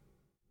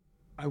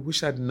 I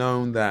wish I'd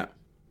known that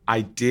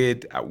I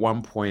did at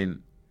one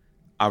point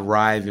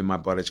arrive in my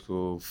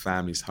biological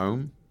family's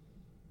home,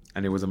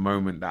 and it was a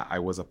moment that I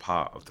was a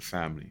part of the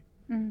family.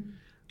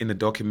 In the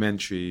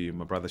documentary,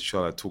 my brother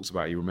Shola talks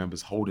about, he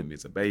remembers holding me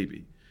as a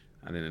baby,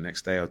 and then the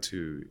next day or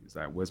two, he's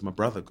like, where's my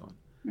brother gone?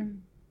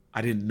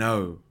 I didn't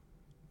know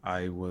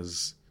I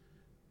was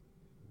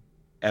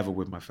ever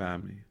with my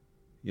family,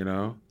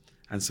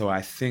 And so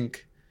I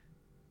think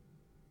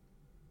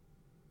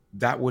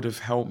that would have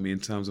helped me in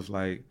terms of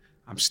like,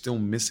 I'm still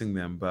missing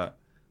them, but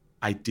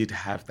I did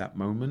have that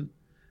moment.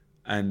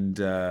 And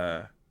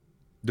the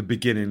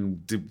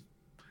beginning,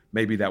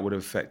 maybe that would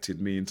have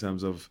affected me in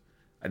terms of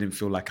I didn't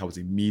feel like I was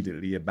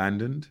immediately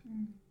abandoned.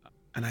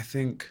 And I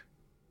think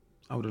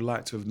I would have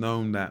liked to have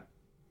known that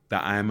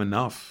I am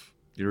enough.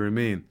 You know what I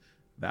mean?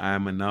 That I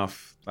am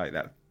enough, like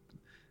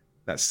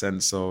that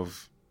sense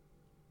of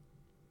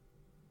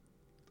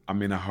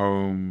I'm in a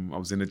home, I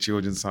was in a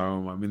children's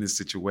home, I'm in this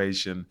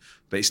situation,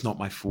 but it's not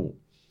my fault.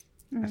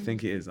 I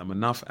think it is. I'm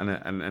enough,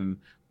 and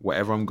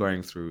whatever I'm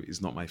going through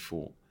is not my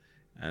fault.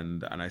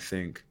 And I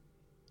think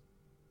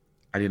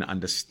I didn't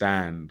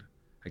understand.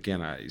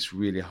 Again, it's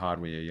really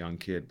hard when you're a young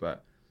kid,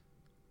 but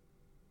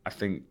I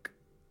think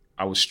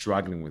I was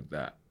struggling with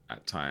that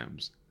at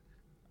times.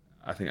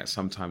 I think that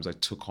sometimes I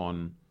took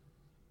on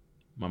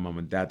my mum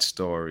and dad's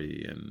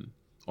story,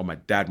 or my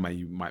dad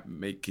might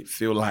make it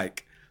feel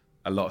like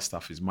a lot of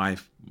stuff is my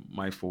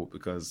fault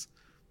because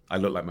I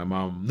look like my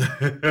mum,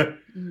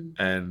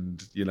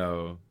 and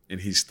in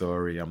his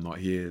story I'm not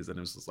his, and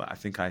it was just like I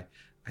think I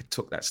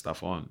took that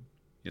stuff on,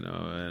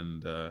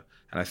 and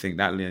I think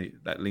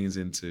that leans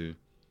into you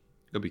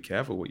gotta be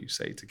careful what you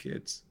say to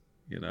kids,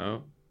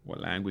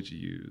 what language you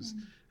use,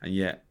 and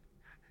yet,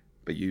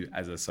 but you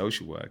as a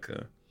social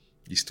worker,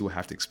 you still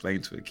have to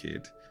explain to a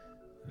kid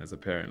as a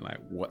parent like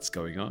what's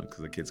going on because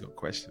the kid's got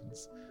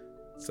questions,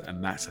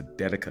 and that's a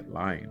delicate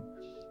line.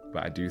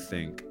 But I do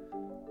think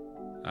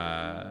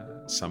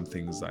some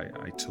things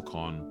I took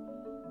on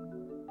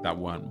that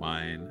weren't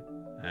mine,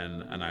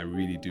 and I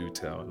really do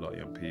tell a lot of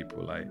young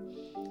people, like,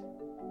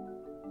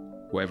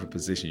 whatever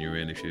position you're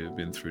in, if you've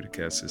been through the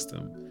care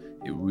system,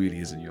 it really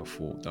isn't your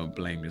fault. Don't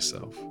blame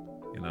yourself,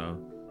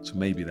 So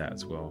maybe that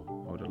as well.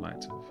 I would have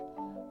liked to have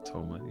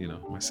told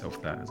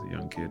myself that as a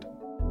young kid.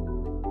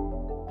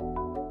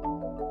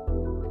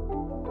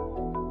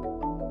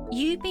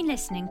 You've been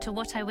listening to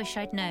What I Wish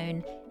I'd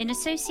Known in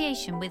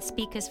association with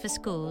Speakers for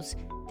Schools,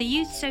 the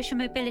youth social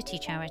mobility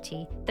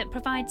charity that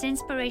provides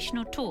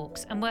inspirational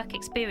talks and work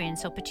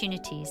experience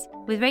opportunities,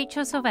 with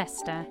Rachel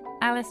Sylvester,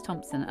 Alice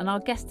Thompson, and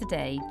our guest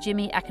today,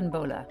 Jimmy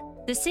Akingbola.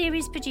 The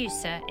series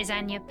producer is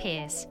Anya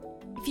Pierce.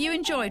 If you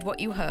enjoyed what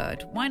you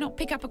heard, why not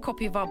pick up a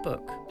copy of our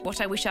book,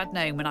 What I Wish I'd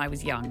Known When I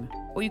Was Young?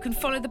 Or you can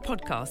follow the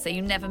podcast so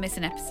you never miss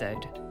an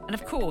episode. And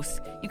of course,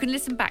 you can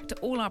listen back to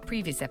all our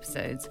previous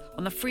episodes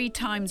on the free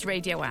Times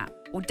Radio app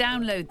or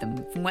download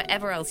them from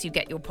wherever else you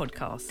get your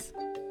podcasts.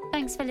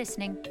 Thanks for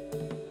listening.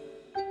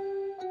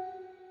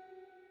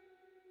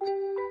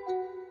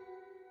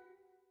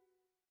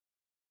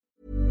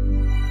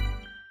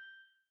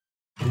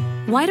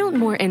 Why don't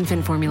more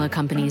infant formula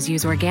companies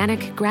use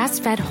organic,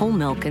 grass-fed whole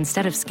milk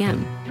instead of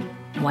skim?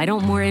 Why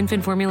don't more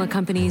infant formula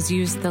companies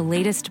use the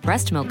latest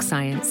breast milk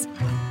science?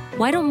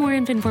 Why don't more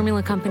infant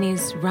formula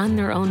companies run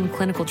their own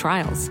clinical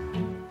trials?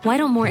 Why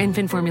don't more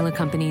infant formula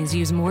companies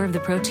use more of the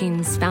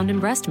proteins found in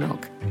breast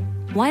milk?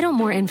 Why don't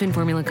more infant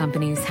formula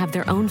companies have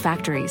their own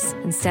factories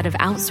instead of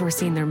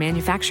outsourcing their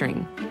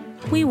manufacturing?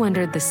 We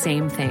wondered the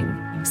same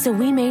thing. So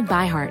we made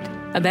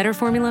ByHeart, a better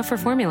formula for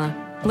formula.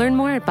 Learn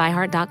more at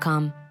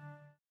byheart.com.